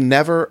who have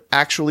never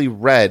actually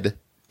read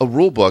a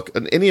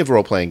rulebook, any of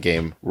role-playing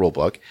game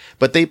rulebook,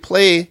 but they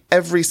play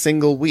every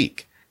single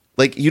week.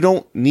 Like, you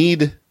don't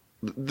need...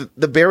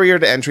 The barrier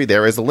to entry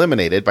there is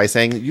eliminated by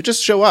saying you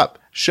just show up,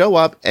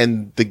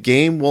 and the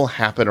game will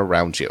happen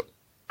around you.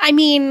 I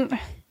mean,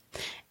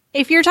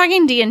 if you're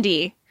talking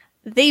D&D,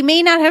 they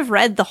may not have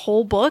read the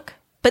whole book,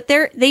 but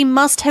they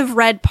must have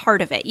read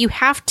part of it. You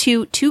have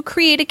to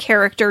create a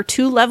character,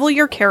 to level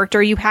your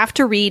character, you have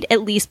to read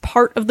at least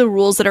part of the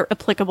rules that are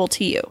applicable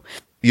to you.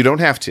 You don't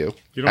have to.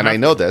 And I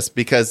know this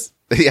because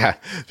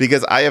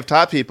I have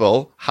taught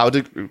people how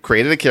to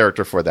create a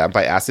character for them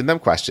by asking them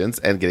questions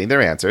and getting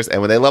their answers.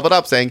 And when they level it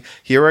up, saying,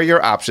 here are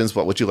your options.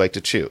 What would you like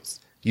to choose?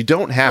 You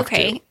don't have to.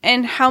 Okay.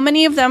 And how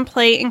many of them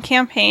play in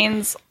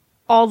campaigns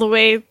all the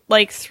way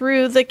like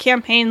through the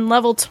campaign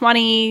level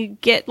 20,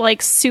 get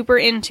like super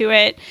into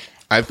it?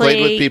 I've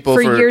played with people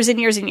for years and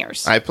years and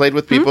years. I played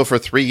with people for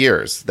 3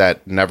 years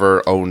that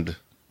never owned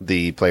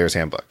the player's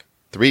handbook.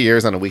 3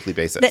 years on a weekly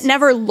basis. That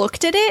never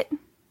looked at it?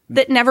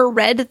 that never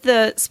read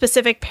the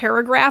specific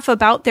paragraph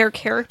about their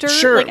character.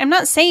 Sure. Like, I'm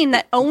not saying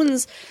that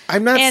owns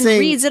I'm not and saying,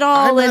 reads it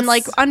all I'm and not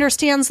like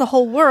understands the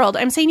whole world.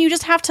 I'm saying you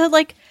just have to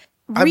like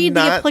read the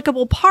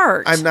applicable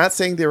part. I'm not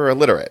saying they were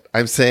illiterate.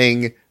 I'm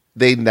saying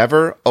they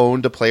never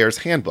owned a player's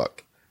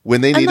handbook.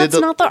 When they and needed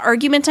that's not the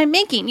argument I'm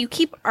making. You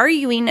keep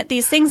arguing at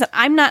these things that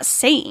I'm not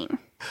saying.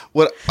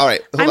 What? All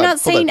right. I'm not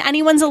saying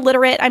anyone's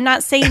illiterate. I'm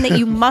not saying that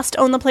you must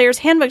own the player's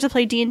handbook to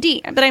play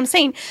D&D. But I'm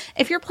saying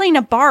if you're playing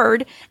a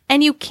bard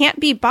and you can't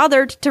be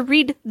bothered to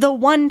read the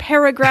one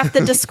paragraph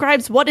that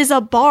describes what is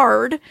a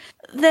bard,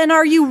 then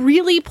are you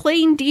really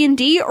playing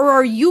D&D, or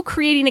are you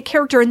creating a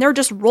character and they're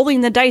just rolling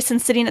the dice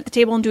and sitting at the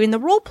table and doing the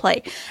role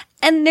play?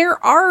 And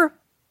there are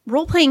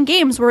role-playing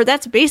games where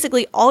that's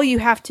basically all you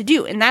have to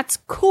do, and that's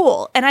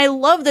cool. And I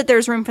love that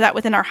there's room for that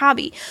within our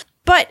hobby.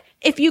 But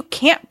if you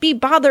can't be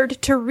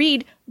bothered to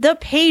read the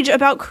page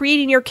about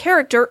creating your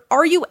character,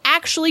 are you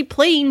actually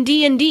playing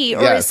D&D,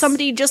 or is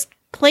somebody just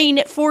playing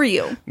it for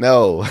you?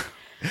 No.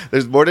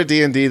 There's more to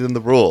D&D than the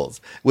rules,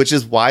 which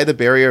is why the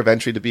barrier of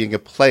entry to being a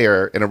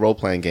player in a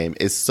role-playing game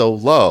is so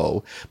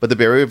low, but the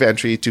barrier of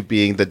entry to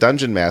being the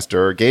dungeon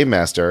master or game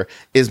master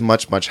is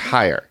much, much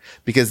higher,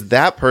 because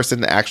that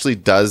person actually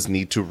does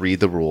need to read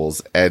the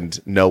rules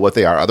and know what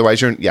they are.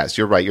 Otherwise,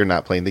 you're right, you're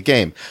not playing the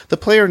game. The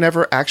player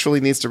never actually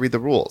needs to read the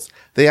rules.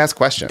 They ask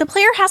questions. The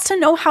player has to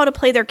know how to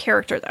play their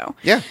character, though.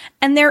 Yeah.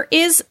 And there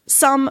is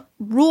some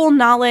rule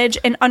knowledge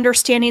and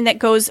understanding that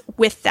goes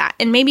with that.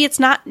 And maybe it's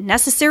not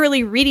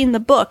necessarily reading the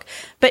book,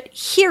 but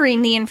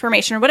hearing the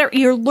information or whatever.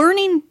 You're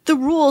learning the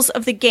rules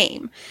of the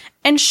game.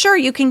 And sure,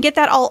 you can get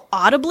that all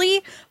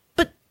audibly,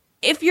 but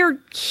if you're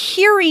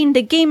hearing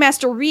the game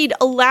master read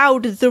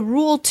aloud the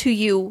rule to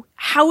you,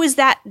 how is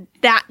that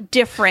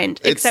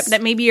different? Except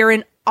that maybe you're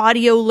an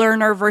audio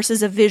learner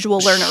versus a visual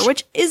learner,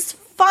 which is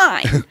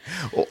fine.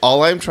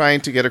 All I'm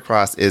trying to get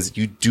across is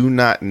you do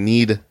not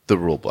need the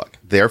rule book.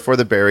 Therefore,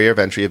 the barrier of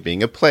entry of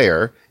being a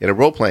player in a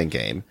role-playing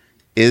game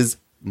is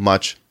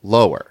much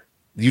lower.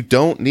 You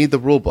don't need the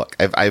rule book.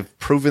 I've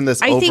proven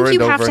this over and over and over. I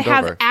think you have to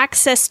have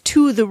access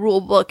to the rule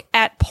book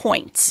at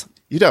points.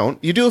 You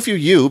don't. You do if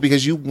you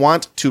because you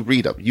want to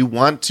read them. You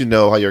want to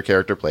know how your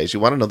character plays. You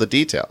want to know the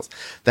details.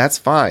 That's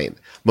fine.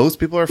 Most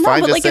people are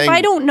fine just saying... if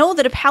I don't know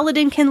that a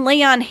paladin can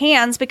lay on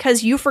hands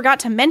because you forgot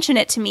to mention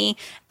it to me,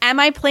 am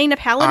I playing a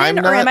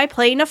paladin or am I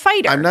playing a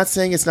fighter? I'm not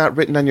saying it's not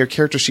written on your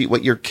character sheet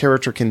what your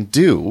character can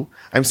do.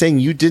 I'm saying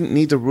you didn't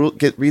need to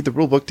read the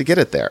rule book to get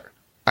it there.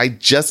 I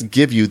just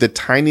give you the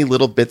tiny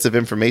little bits of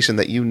information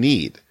that you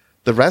need.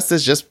 The rest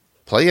is just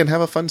play and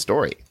have a fun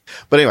story.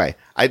 But anyway,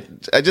 I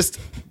just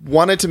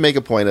wanted to make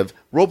a point of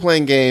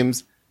role-playing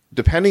games,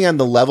 depending on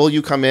the level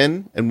you come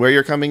in and where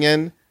you're coming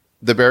in,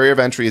 the barrier of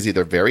entry is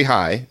either very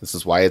high. This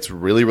is why it's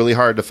really, really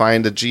hard to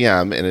find a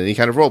GM in any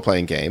kind of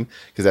role-playing game,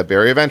 because that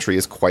barrier of entry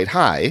is quite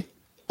high,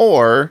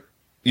 or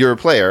you're a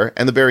player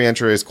and the barrier of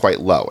entry is quite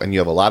low, and you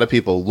have a lot of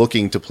people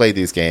looking to play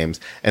these games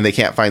and they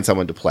can't find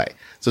someone to play.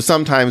 So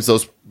sometimes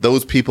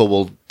those people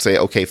will say,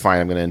 okay,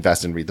 fine, I'm going to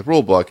invest and read the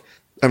rule book.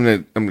 I'm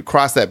going to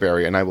cross that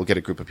barrier and I will get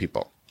a group of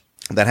people.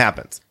 That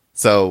happens.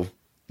 So,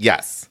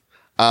 yes.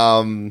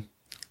 All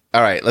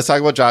right, let's talk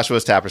about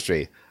Joshua's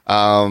Tapestry.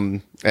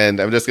 And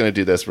I'm just going to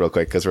do this real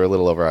quick because we're a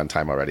little over on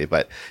time already.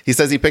 But he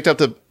says he picked up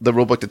the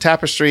rulebook to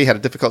Tapestry, had a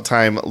difficult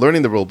time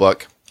learning the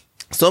rulebook,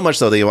 so much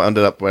so that he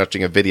ended up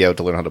watching a video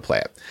to learn how to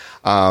play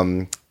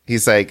it.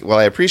 He's like, well,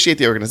 I appreciate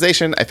the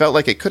organization. I felt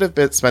like it could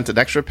have spent an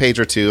extra page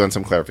or two on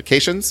some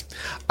clarifications.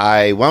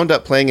 I wound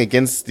up playing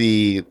against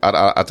the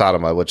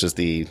Automa, which is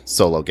the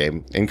solo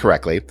game,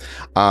 incorrectly.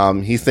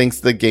 He thinks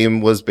the game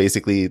was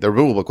basically, the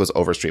rulebook was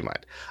over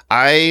streamlined.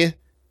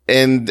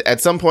 And at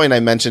some point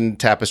I mentioned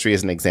Tapestry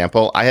as an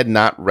example. I had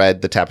not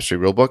read the Tapestry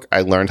rulebook.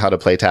 I learned how to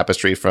play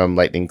Tapestry from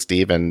Lightning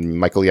Steve and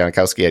Michael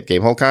Yanikowski at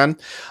GameholeCon.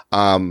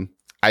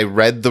 I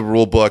read the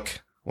rulebook.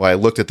 Well, I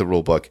looked at the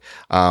rulebook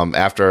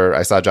after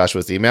I saw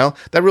Joshua's email.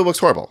 That rulebook's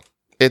horrible.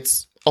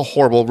 It's a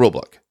horrible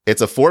rulebook.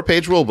 It's a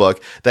 4-page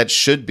rulebook that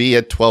should be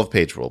a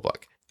 12-page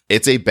rulebook.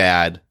 It's a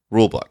bad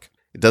rulebook.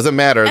 It doesn't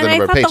matter the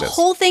number of pages. The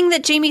whole thing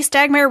that Jamie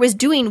Stagmeyer was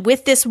doing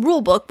with this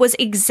rulebook was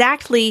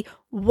exactly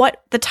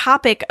what the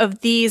topic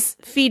of these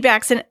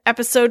feedbacks and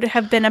episode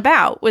have been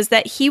about, was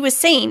that he was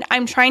saying,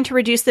 I'm trying to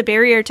reduce the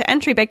barrier to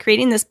entry by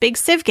creating this big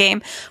Civ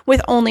game with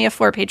only a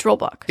 4-page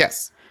rulebook.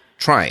 Yes,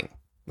 trying.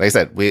 Like I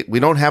said, we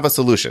don't have a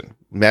solution.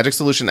 Magic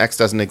Solution X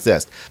doesn't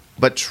exist,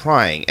 but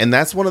trying. And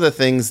that's one of the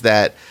things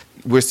that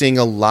we're seeing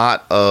a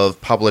lot of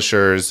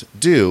publishers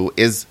do,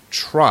 is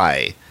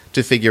try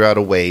to figure out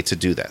a way to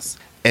do this.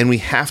 And we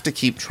have to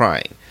keep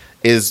trying.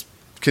 Is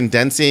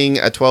condensing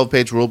a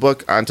 12-page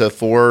rulebook onto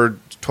 4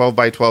 12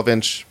 by 12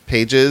 inch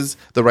pages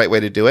the right way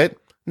to do it?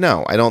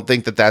 No, I don't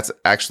think that that's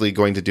actually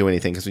going to do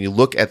anything, because when you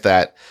look at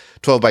that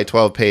 12 by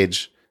 12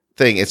 page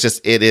thing, it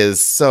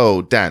is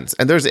so dense,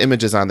 and there's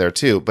images on there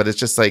too, but it's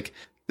just like,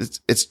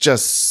 it's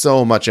just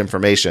so much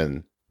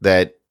information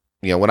that,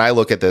 when I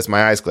look at this,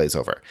 my eyes glaze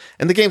over.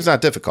 And the game's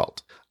not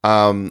difficult.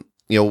 It's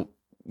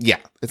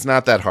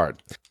not that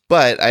hard.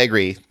 But I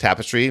agree,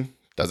 Tapestry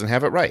doesn't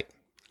have it right.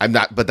 I'm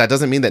not, but that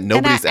doesn't mean that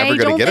nobody's ever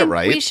going to get it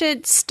right. We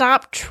should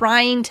stop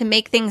trying to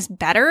make things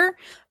better,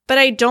 but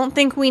I don't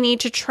think we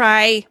need to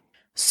try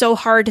so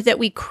hard that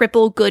we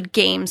cripple good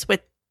games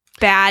with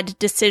bad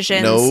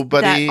decisions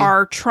that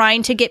are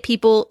trying to get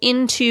people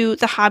into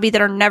the hobby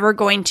that are never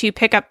going to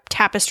pick up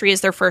Tapestry as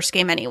their first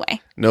game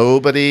anyway.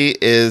 Nobody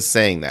is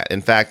saying that.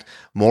 In fact,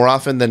 more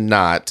often than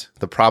not,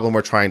 the problem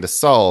we're trying to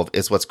solve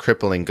is what's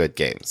crippling good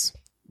games.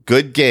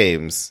 Good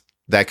games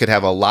that could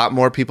have a lot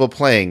more people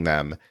playing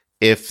them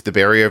if the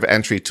barrier of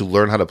entry to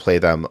learn how to play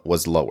them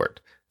was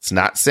lowered. It's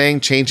not saying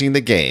changing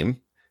the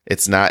game.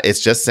 It's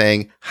just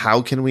saying,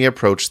 how can we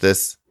approach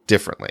this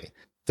differently?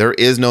 There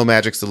is no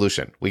magic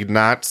solution. We're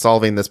not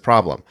solving this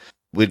problem.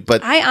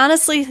 But I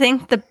honestly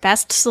think the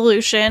best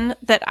solution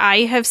that I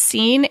have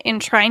seen in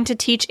trying to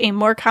teach a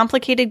more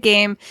complicated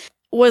game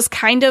was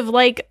kind of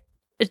like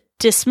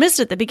dismissed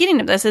at the beginning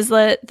of this, is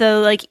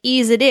the like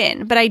ease it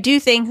in. But I do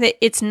think that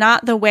it's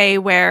not the way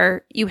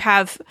where you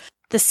have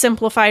the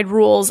simplified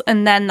rules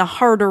and then the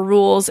harder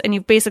rules, and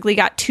you've basically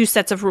got two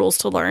sets of rules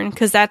to learn,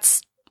 because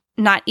that's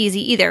not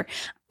easy either.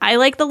 I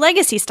like the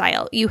legacy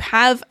style. You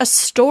have a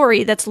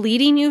story that's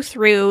leading you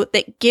through,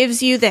 that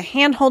gives you the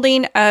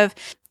hand-holding of,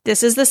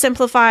 this is the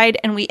simplified,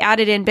 and we add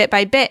it in bit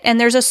by bit. And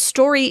there's a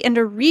story and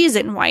a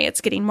reason why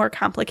it's getting more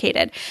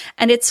complicated.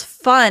 And it's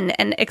fun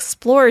and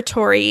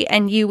exploratory,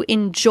 and you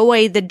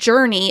enjoy the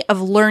journey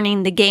of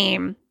learning the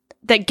game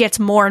that gets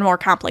more and more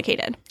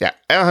complicated. Yeah,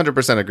 I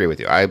 100% agree with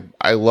you.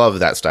 I love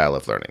that style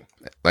of learning.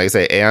 Like I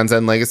say, Aeon's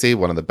End Legacy,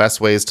 one of the best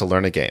ways to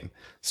learn a game.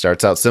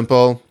 Starts out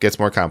simple, gets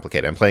more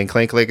complicated. I'm playing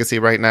Clank Legacy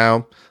right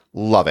now.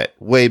 Love it.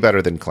 Way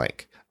better than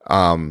Clank.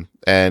 And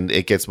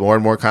it gets more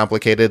and more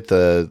complicated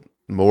the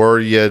more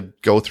you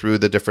go through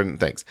the different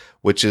things,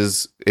 which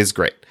is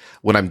great.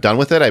 When I'm done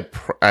with it,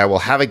 I will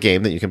have a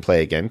game that you can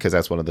play again, because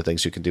that's one of the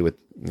things you can do with,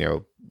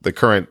 the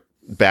current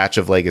batch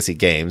of Legacy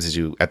games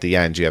is at the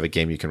end, you have a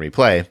game you can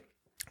replay.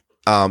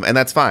 And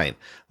that's fine.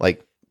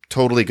 Like,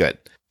 totally good.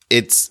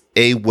 It's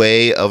a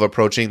way of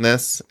approaching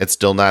this. It's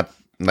still not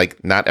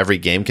every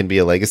game can be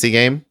a Legacy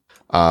game.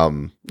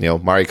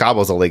 Mari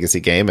Cabo is a Legacy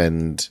game,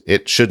 and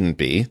it shouldn't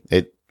be.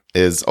 It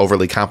is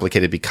overly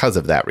complicated because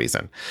of that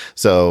reason.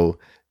 So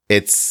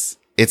it's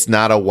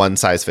not a one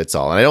size fits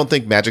all. And I don't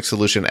think Magic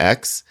Solution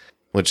X,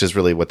 which is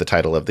really what the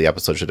title of the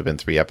episode should have been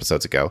 3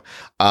 episodes ago,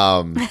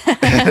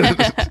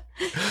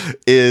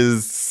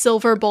 is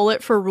silver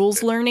bullet for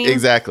rules learning.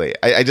 Exactly.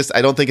 I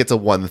don't think it's a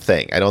one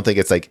thing. I don't think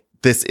it's like,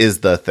 this is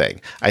the thing.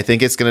 I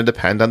think it's going to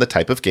depend on the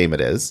type of game it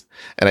is.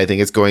 And I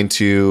think it's going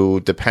to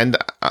depend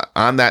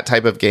on that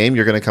type of game.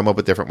 You're going to come up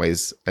with different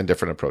ways and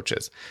different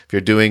approaches. If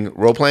you're doing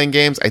role-playing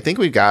games, I think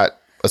we've got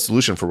a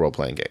solution for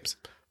role-playing games.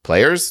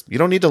 Players, you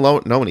don't need to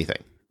know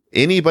anything.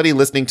 Anybody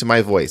listening to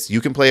my voice, you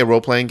can play a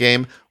role-playing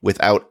game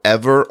without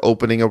ever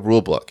opening a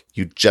rule book.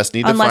 You just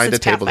need to find a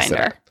table to sit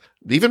at.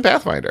 Even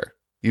Pathfinder.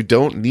 You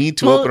don't need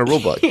to open a rule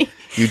book.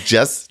 You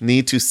just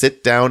need to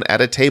sit down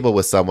at a table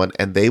with someone,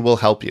 and they will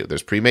help you.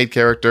 There's pre-made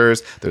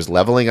characters. There's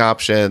leveling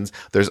options.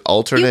 There's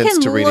alternates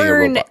to reading a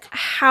rule book.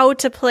 How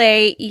to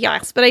play,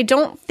 yes, but I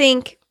don't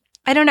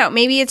know.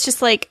 Maybe it's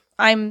just like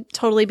I'm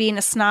totally being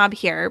a snob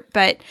here,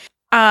 but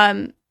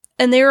and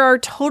there are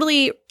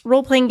totally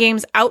role-playing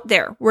games out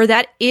there where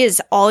that is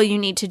all you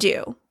need to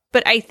do.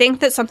 But I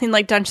think that something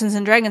like Dungeons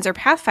and Dragons or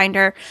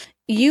Pathfinder,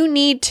 you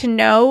need to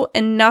know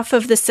enough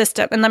of the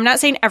system. And I'm not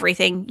saying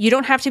everything. You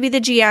don't have to be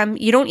the GM.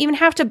 You don't even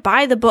have to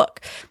buy the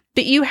book.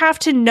 But you have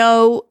to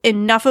know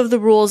enough of the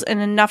rules and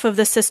enough of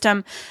the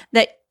system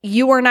that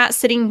you are not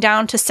sitting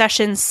down to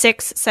session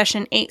 6,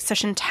 session 8,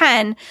 session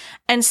 10,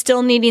 and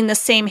still needing the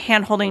same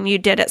handholding you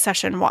did at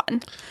session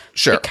 1.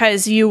 Sure.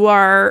 Because you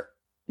are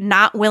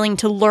not willing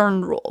to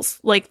learn rules.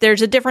 Like,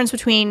 there's a difference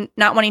between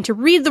not wanting to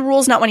read the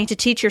rules, not wanting to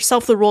teach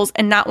yourself the rules,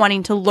 and not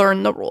wanting to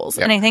learn the rules.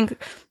 Yeah. And I think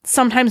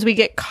sometimes we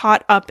get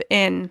caught up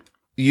in,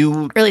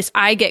 or at least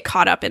I get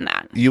caught up in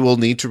that. You will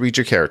need to read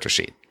your character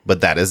sheet,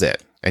 but that is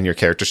it. And your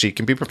character sheet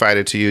can be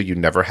provided to you. You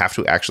never have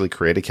to actually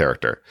create a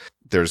character.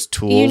 There's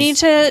tools. You need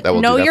to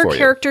know your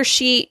character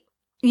sheet.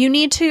 You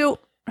need to,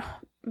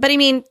 but I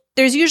mean,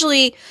 there's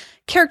usually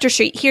character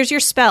sheet. Here's your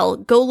spell.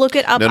 Go look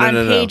it up on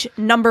page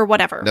number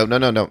whatever.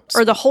 No.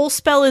 Or the whole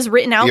spell is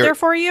written out there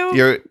for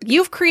you.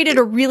 You've created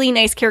a really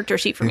nice character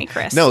sheet for me,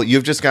 Chris. No,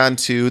 you've just gone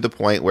to the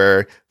point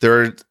where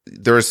there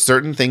are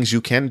certain things you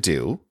can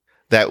do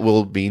that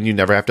will mean you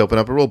never have to open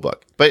up a rule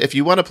book. But if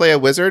you want to play a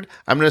wizard,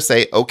 I'm going to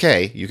say,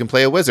 okay, you can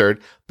play a wizard,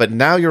 but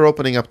now you're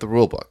opening up the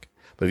rule book.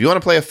 But if you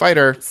want to play a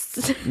fighter,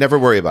 never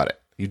worry about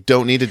it. You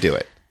don't need to do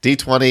it.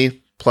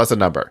 D20 plus a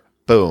number.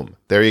 Boom.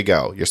 There you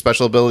go. Your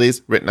special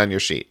abilities written on your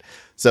sheet.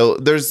 So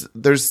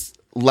there's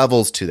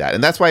levels to that.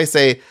 And that's why I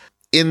say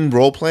in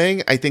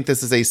role-playing, I think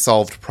this is a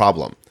solved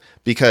problem,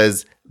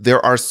 because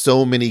there are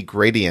so many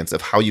gradients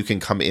of how you can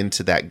come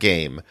into that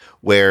game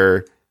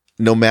where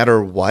no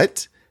matter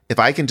what, if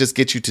I can just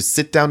get you to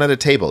sit down at a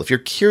table, if you're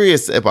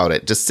curious about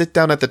it, just sit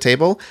down at the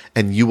table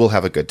and you will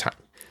have a good time.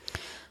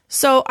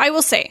 So I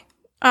will say,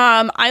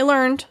 I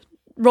learned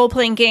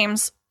role-playing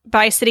games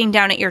by sitting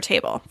down at your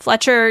table.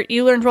 Fletcher,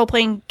 you learned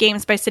role-playing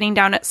games by sitting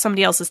down at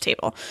somebody else's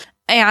table.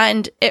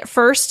 And at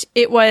first,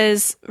 it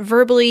was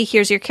verbally,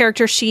 here's your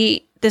character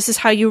sheet. This is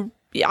how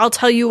I'll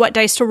tell you what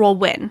dice to roll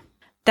when.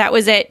 That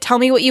was it. Tell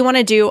me what you want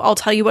to do. I'll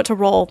tell you what to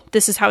roll.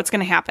 This is how it's going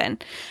to happen.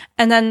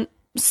 And then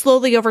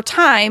slowly over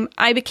time,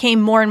 I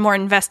became more and more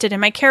invested in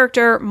my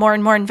character, more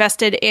and more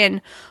invested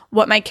in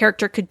what my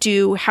character could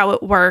do, how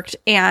it worked,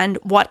 and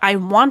what I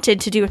wanted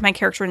to do with my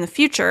character in the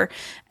future.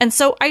 And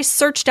so I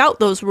searched out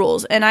those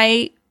rules and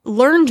I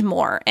learned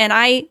more, and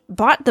I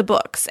bought the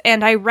books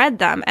and I read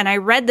them, and I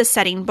read the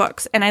setting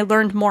books, and I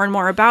learned more and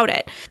more about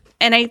it.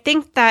 And I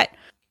think that,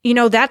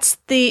 that's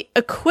the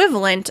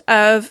equivalent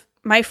of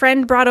my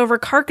friend brought over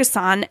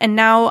Carcassonne, and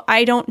now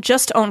I don't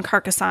just own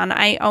Carcassonne.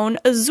 I own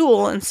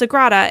Azul and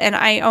Sagrada, and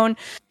I own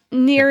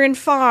Near and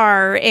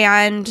Far,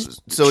 and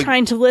so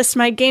trying to list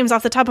my games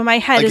off the top of my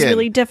head is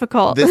really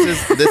difficult.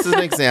 This is an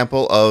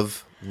example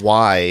of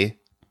why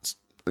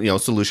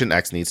Solution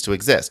X needs to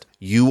exist.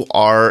 You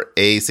are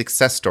a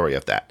success story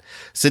of that.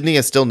 Sydney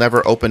has still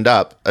never opened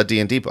up a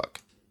D&D book,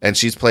 and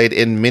she's played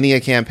in many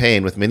a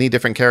campaign with many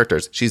different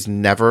characters. She's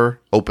never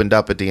opened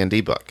up a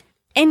D&D book.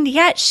 And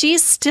yet she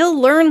still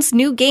learns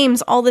new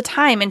games all the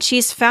time, and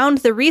she's found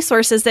the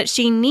resources that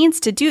she needs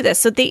to do this.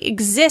 So they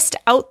exist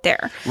out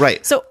there.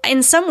 Right. So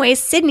in some ways,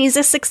 Sydney's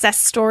a success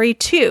story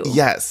too.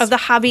 Yes. Of the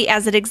hobby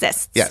as it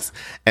exists. Yes.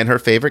 And her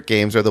favorite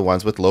games are the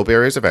ones with low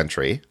barriers of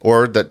entry,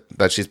 or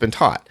that she's been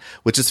taught,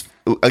 which is,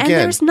 again... And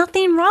there's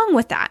nothing wrong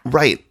with that.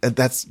 Right.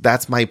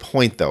 That's my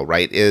point, though,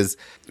 right? Is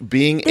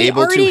being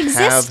able to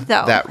have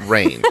that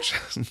range.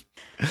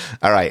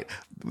 All right.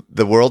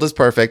 The world is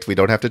perfect. We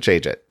don't have to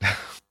change it.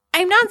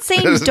 I'm not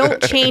saying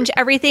don't change.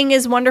 Everything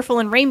is wonderful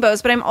in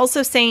rainbows, but I'm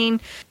also saying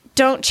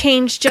don't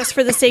change just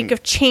for the sake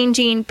of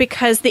changing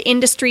because the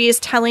industry is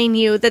telling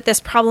you that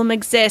this problem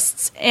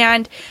exists.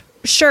 And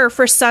sure,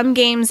 for some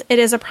games, it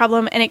is a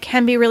problem and it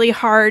can be really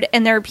hard.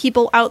 And there are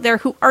people out there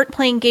who aren't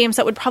playing games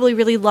that would probably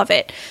really love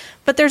it.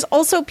 But there's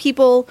also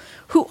people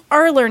who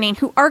are learning,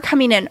 who are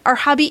coming in. Our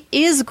hobby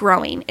is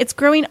growing. It's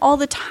growing all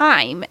the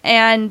time.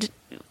 And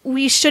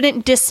we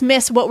shouldn't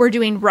dismiss what we're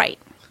doing right.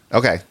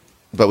 Okay.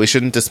 But we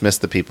shouldn't dismiss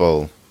the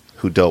people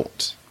who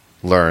don't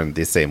learn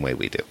the same way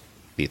we do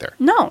either.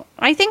 No,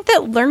 I think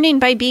that learning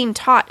by being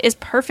taught is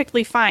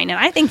perfectly fine. And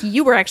I think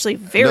you were actually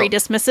very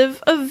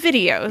dismissive of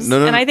videos.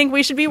 And I think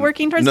we should be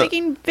working towards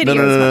making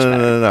videos much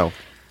better. No.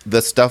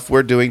 The stuff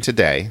we're doing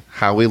today,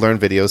 how we learn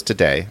videos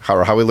today,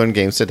 how we learn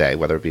games today,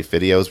 whether it be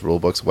videos, rule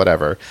books,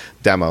 whatever,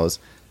 demos,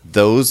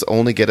 those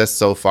only get us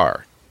so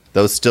far.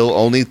 Those still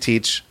only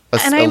teach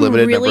and I'm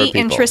really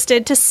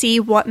interested to see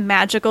what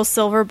magical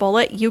silver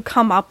bullet you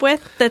come up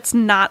with that's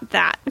not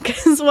that.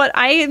 Because what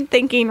I am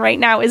thinking right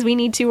now is we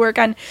need to work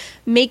on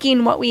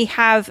making what we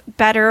have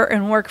better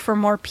and work for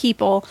more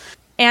people.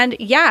 And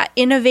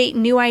innovate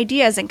new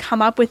ideas and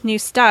come up with new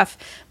stuff.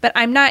 But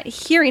I'm not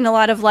hearing a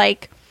lot of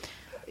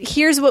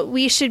here's what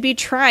we should be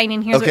trying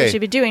and here's what we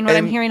should be doing. What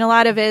I'm hearing a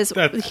lot of is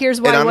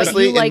here's why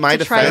honestly, what you like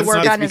to try to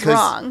work on is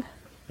wrong.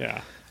 Yeah.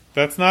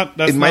 That's not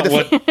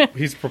what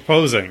he's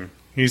proposing.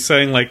 He's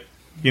saying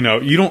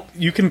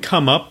you can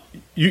come up,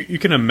 you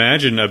can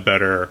imagine a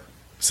better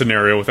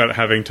scenario without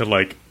having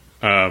to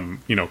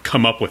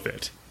come up with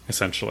it,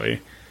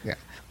 essentially.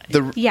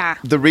 Yeah.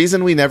 The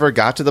reason we never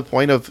got to the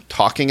point of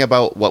talking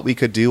about what we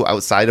could do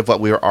outside of what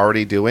we were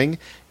already doing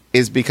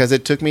is because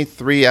it took me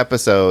 3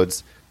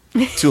 episodes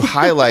to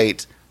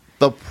highlight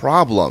the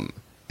problem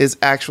is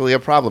actually a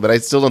problem. And I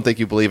still don't think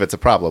you believe it's a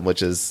problem,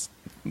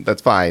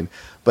 that's fine.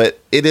 But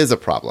it is a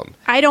problem.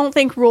 I don't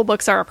think rule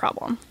books are a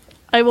problem.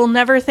 I will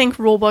never think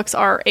rule books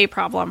are a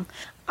problem.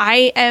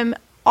 I am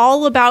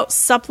all about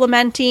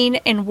supplementing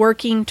and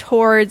working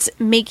towards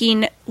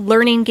making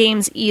learning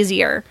games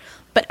easier.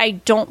 But I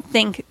don't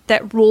think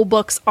that rule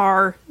books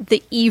are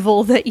the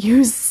evil that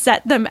you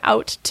set them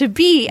out to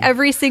be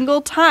every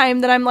single time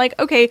that I'm like,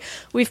 okay,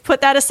 we've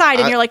put that aside.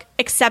 And you're like,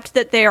 accept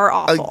that they are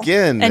awful.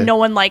 Again. And no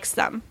one likes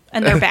them.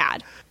 And they're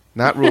bad.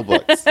 Not rule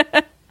books.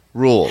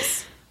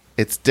 Rules.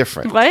 It's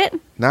different. What?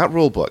 Not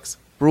rule books.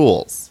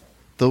 Rules.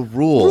 The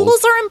rules.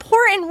 Rules are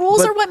important.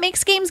 Rules are what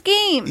makes games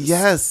games.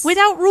 Yes.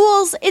 Without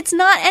rules, it's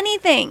not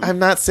anything. I'm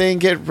not saying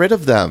get rid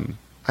of them.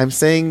 I'm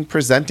saying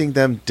presenting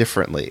them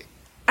differently.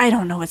 I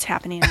don't know what's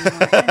happening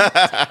anymore. I'm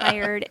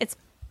tired. It's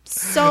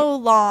so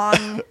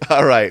long.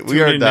 All right. We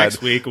Tune are in done.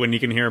 Next week when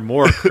you can hear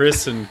more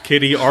Chris and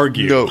Kitty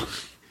argue. No.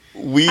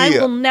 I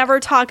will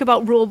never talk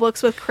about rule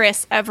books with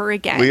Chris ever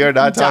again. We are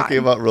not talking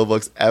about rule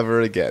books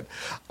ever again.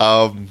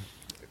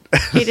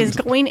 It is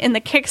going in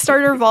the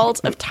Kickstarter vault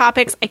of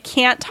topics I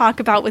can't talk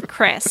about with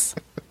Chris.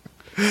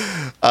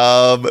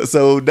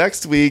 So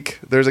next week,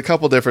 there's a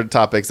couple different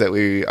topics that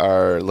we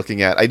are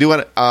looking at. I do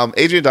want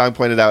Adrian Dong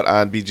pointed out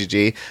on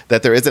BGG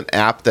that there is an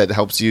app that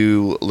helps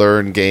you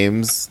learn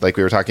games. Like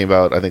we were talking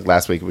about, I think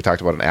last week we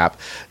talked about an app.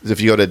 If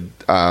you go to,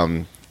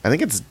 I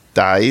think it's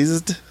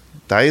Dized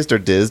or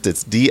Dized,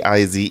 it's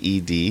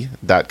DIZED.com.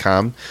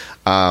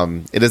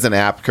 It is an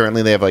app.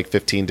 Currently they have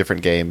 15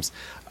 different games.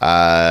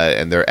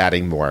 and they're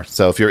adding more.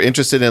 So if you're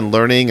interested in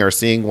learning or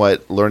seeing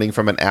what learning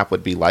from an app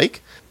would be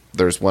like,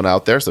 there's one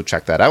out there, so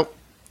check that out.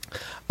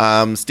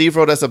 Steve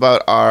wrote us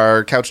about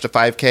our Couch to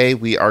 5K.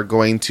 We are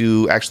going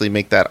to actually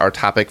make that our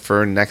topic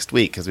for next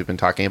week because we've been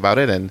talking about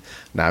it, and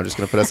now I'm just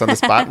going to put us on the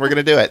spot and we're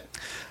going to do it.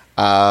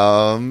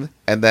 And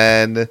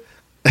then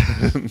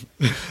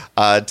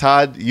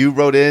Todd, you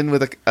wrote in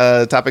with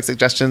a topic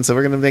suggestion, so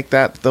we're going to make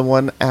that the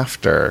one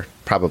after,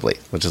 probably,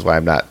 which is why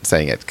I'm not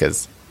saying it,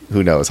 because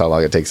who knows how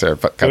long it takes our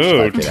Couch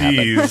to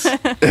 5K to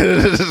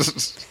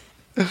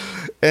happen.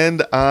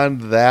 And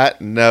on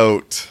that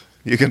note,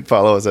 you can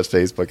follow us at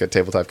Facebook at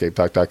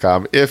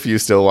tabletopgametalk.com if you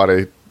still want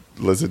to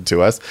listen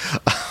to us.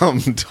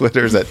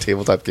 Twitter's at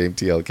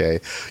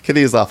tabletopgametlk.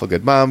 Kitty is Lawful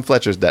Good Mom.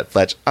 Fletcher's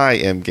NetFletch. I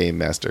am Game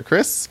Master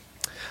Chris.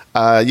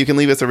 You can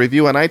leave us a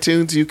review on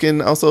iTunes. You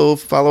can also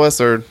follow us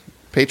or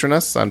patron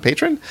us on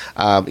Patreon.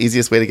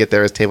 Easiest way to get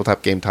there is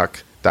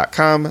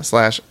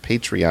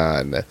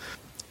tabletopgametalk.com/Patreon.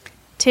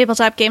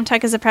 Tabletop Game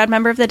Talk is a proud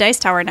member of the Dice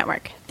Tower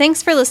Network.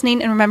 Thanks for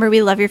listening, and remember,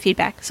 we love your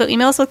feedback. So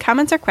email us with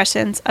comments or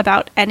questions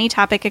about any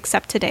topic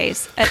except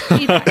today's at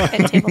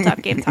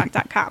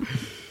feedback@tabletopgametalk.com.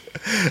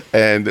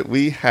 And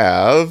we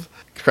have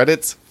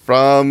credits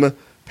from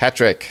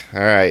Patrick. All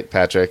right,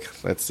 Patrick,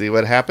 let's see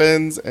what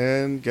happens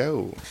and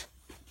go.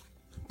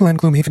 Glenn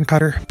Gloomhaven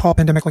Cotter, Paul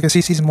Pandemic Legacy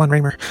Season 1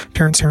 Raymer,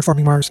 Terrence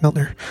Terraforming Mars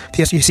Miltner,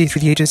 The SGC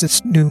Through the Ages,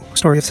 Its New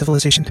Story of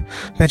Civilization,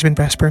 Benjamin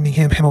Brass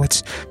Birmingham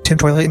Hemowitz, Tim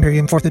Twilight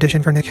Imperium 4th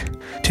Edition for Nick,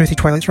 Timothy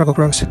Twilight Struggle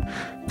Gross,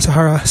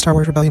 Sahara Star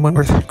Wars Rebellion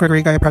Wentworth,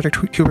 Gregory Gaia Project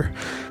Huber,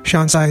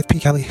 Sean Scythe P.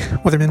 Kelly,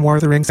 Weatherman War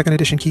of the Ring 2nd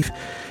Edition Keith,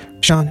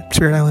 Sean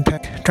Spirit Island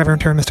Peck, Trevor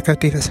and Terra Mystica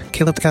Davis,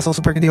 Caleb the Castles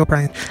of Burgundy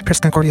O'Brien, Chris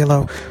Concordia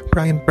Lowe,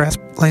 Brian Brass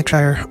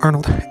Lancashire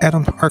Arnold,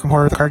 Adam Arkham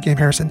Horror The Card Game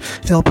Harrison,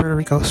 Phil Puerto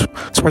Rico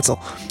Swartzel,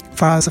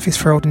 Faz A Feast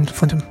for Odin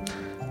Flintham,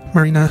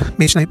 Marina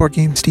Mage Knight Board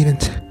Game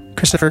Stevens,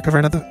 Christopher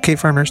Caverna The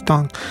Cave Farmers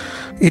Dong,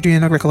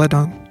 Adrian Agricola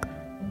Dong,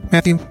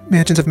 Matthew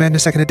Mansions of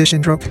Madness 2nd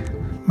Edition Droke,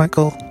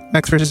 Michael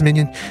Max vs.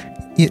 Minion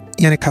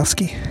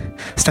Yanikowski,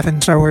 Stefan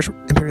Star Wars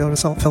Imperial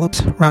Assault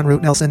Phillips, Ron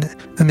Root Nelson,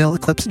 Emil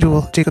Eclipse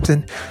Jewel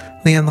Jacobson,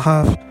 Leanne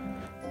Lahav,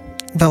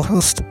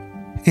 Velhost,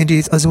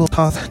 Angie's Azul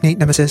Toth, Nate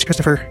Nemesis,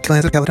 Christopher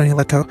Clans of Caledonia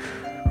Letco,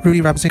 Rudy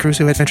Robinson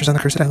Crusoe Adventures on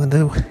the Cursed Island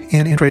Lou,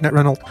 and Android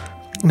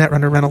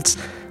Netrunner Reynolds,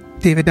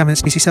 David Dominant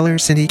Species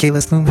Sellers, Cindy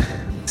Kayla Loom,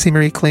 C.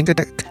 Marie Kling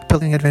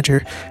Building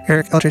Adventure,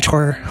 Eric Eldridge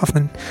Horror,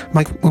 Huffman,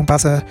 Mike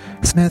Umbasa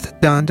Smith,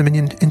 Don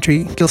Dominion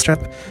Entry,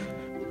 Gilstrap,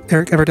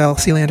 Eric Everdell,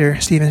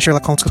 Sealander, Stephen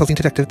Sherlock Holmes Consulting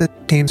Detective, The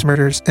Dames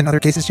Murders and Other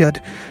Cases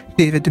Judd,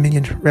 David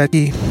Dominion,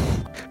 Radke,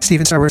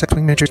 Stephen Star Wars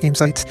X-Wing Miniatures Game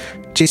Sites,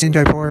 Jason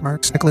Jaipur,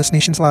 Marks, Nicholas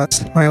Nation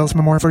Slots, Miles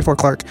Memorial 44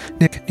 Clark,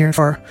 Nick Near and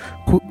Far,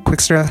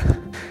 Quickstra,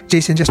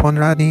 Jason Just One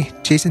Rodney,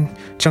 Jason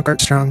Junkart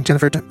Strong,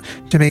 Jennifer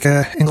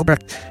Jamaica,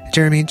 Engelbrecht,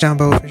 Jeremy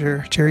Jumbo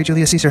Fisher, Jerry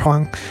Julia Caesar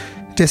Huang,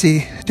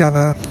 Jesse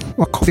Java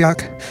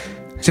Wakoviak,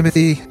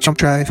 Timothy Jump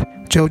Drive,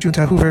 Joe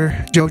Junta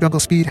Hoover, Joe Jungle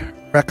Speed,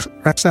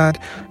 Rexad,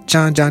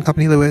 John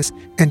Company Lewis,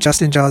 and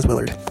Justin Jaws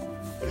Willard.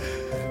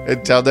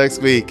 Until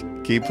next week,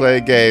 keep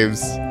playing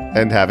games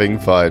and having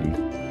fun.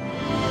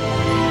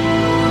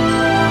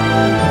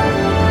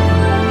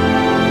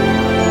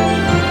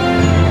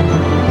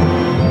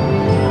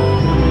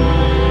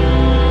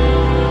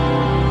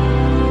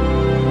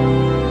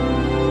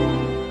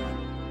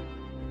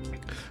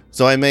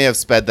 So I may have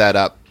sped that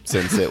up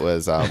since it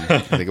was, I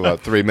think,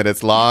 about 3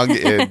 minutes long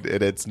in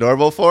its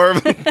normal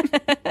form.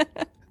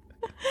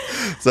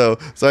 So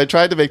I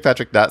tried to make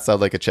Patrick not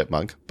sound like a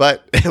chipmunk,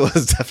 but it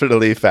was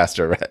definitely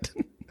faster read.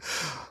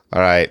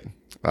 All right.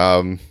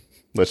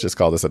 Let's just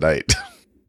call this a night.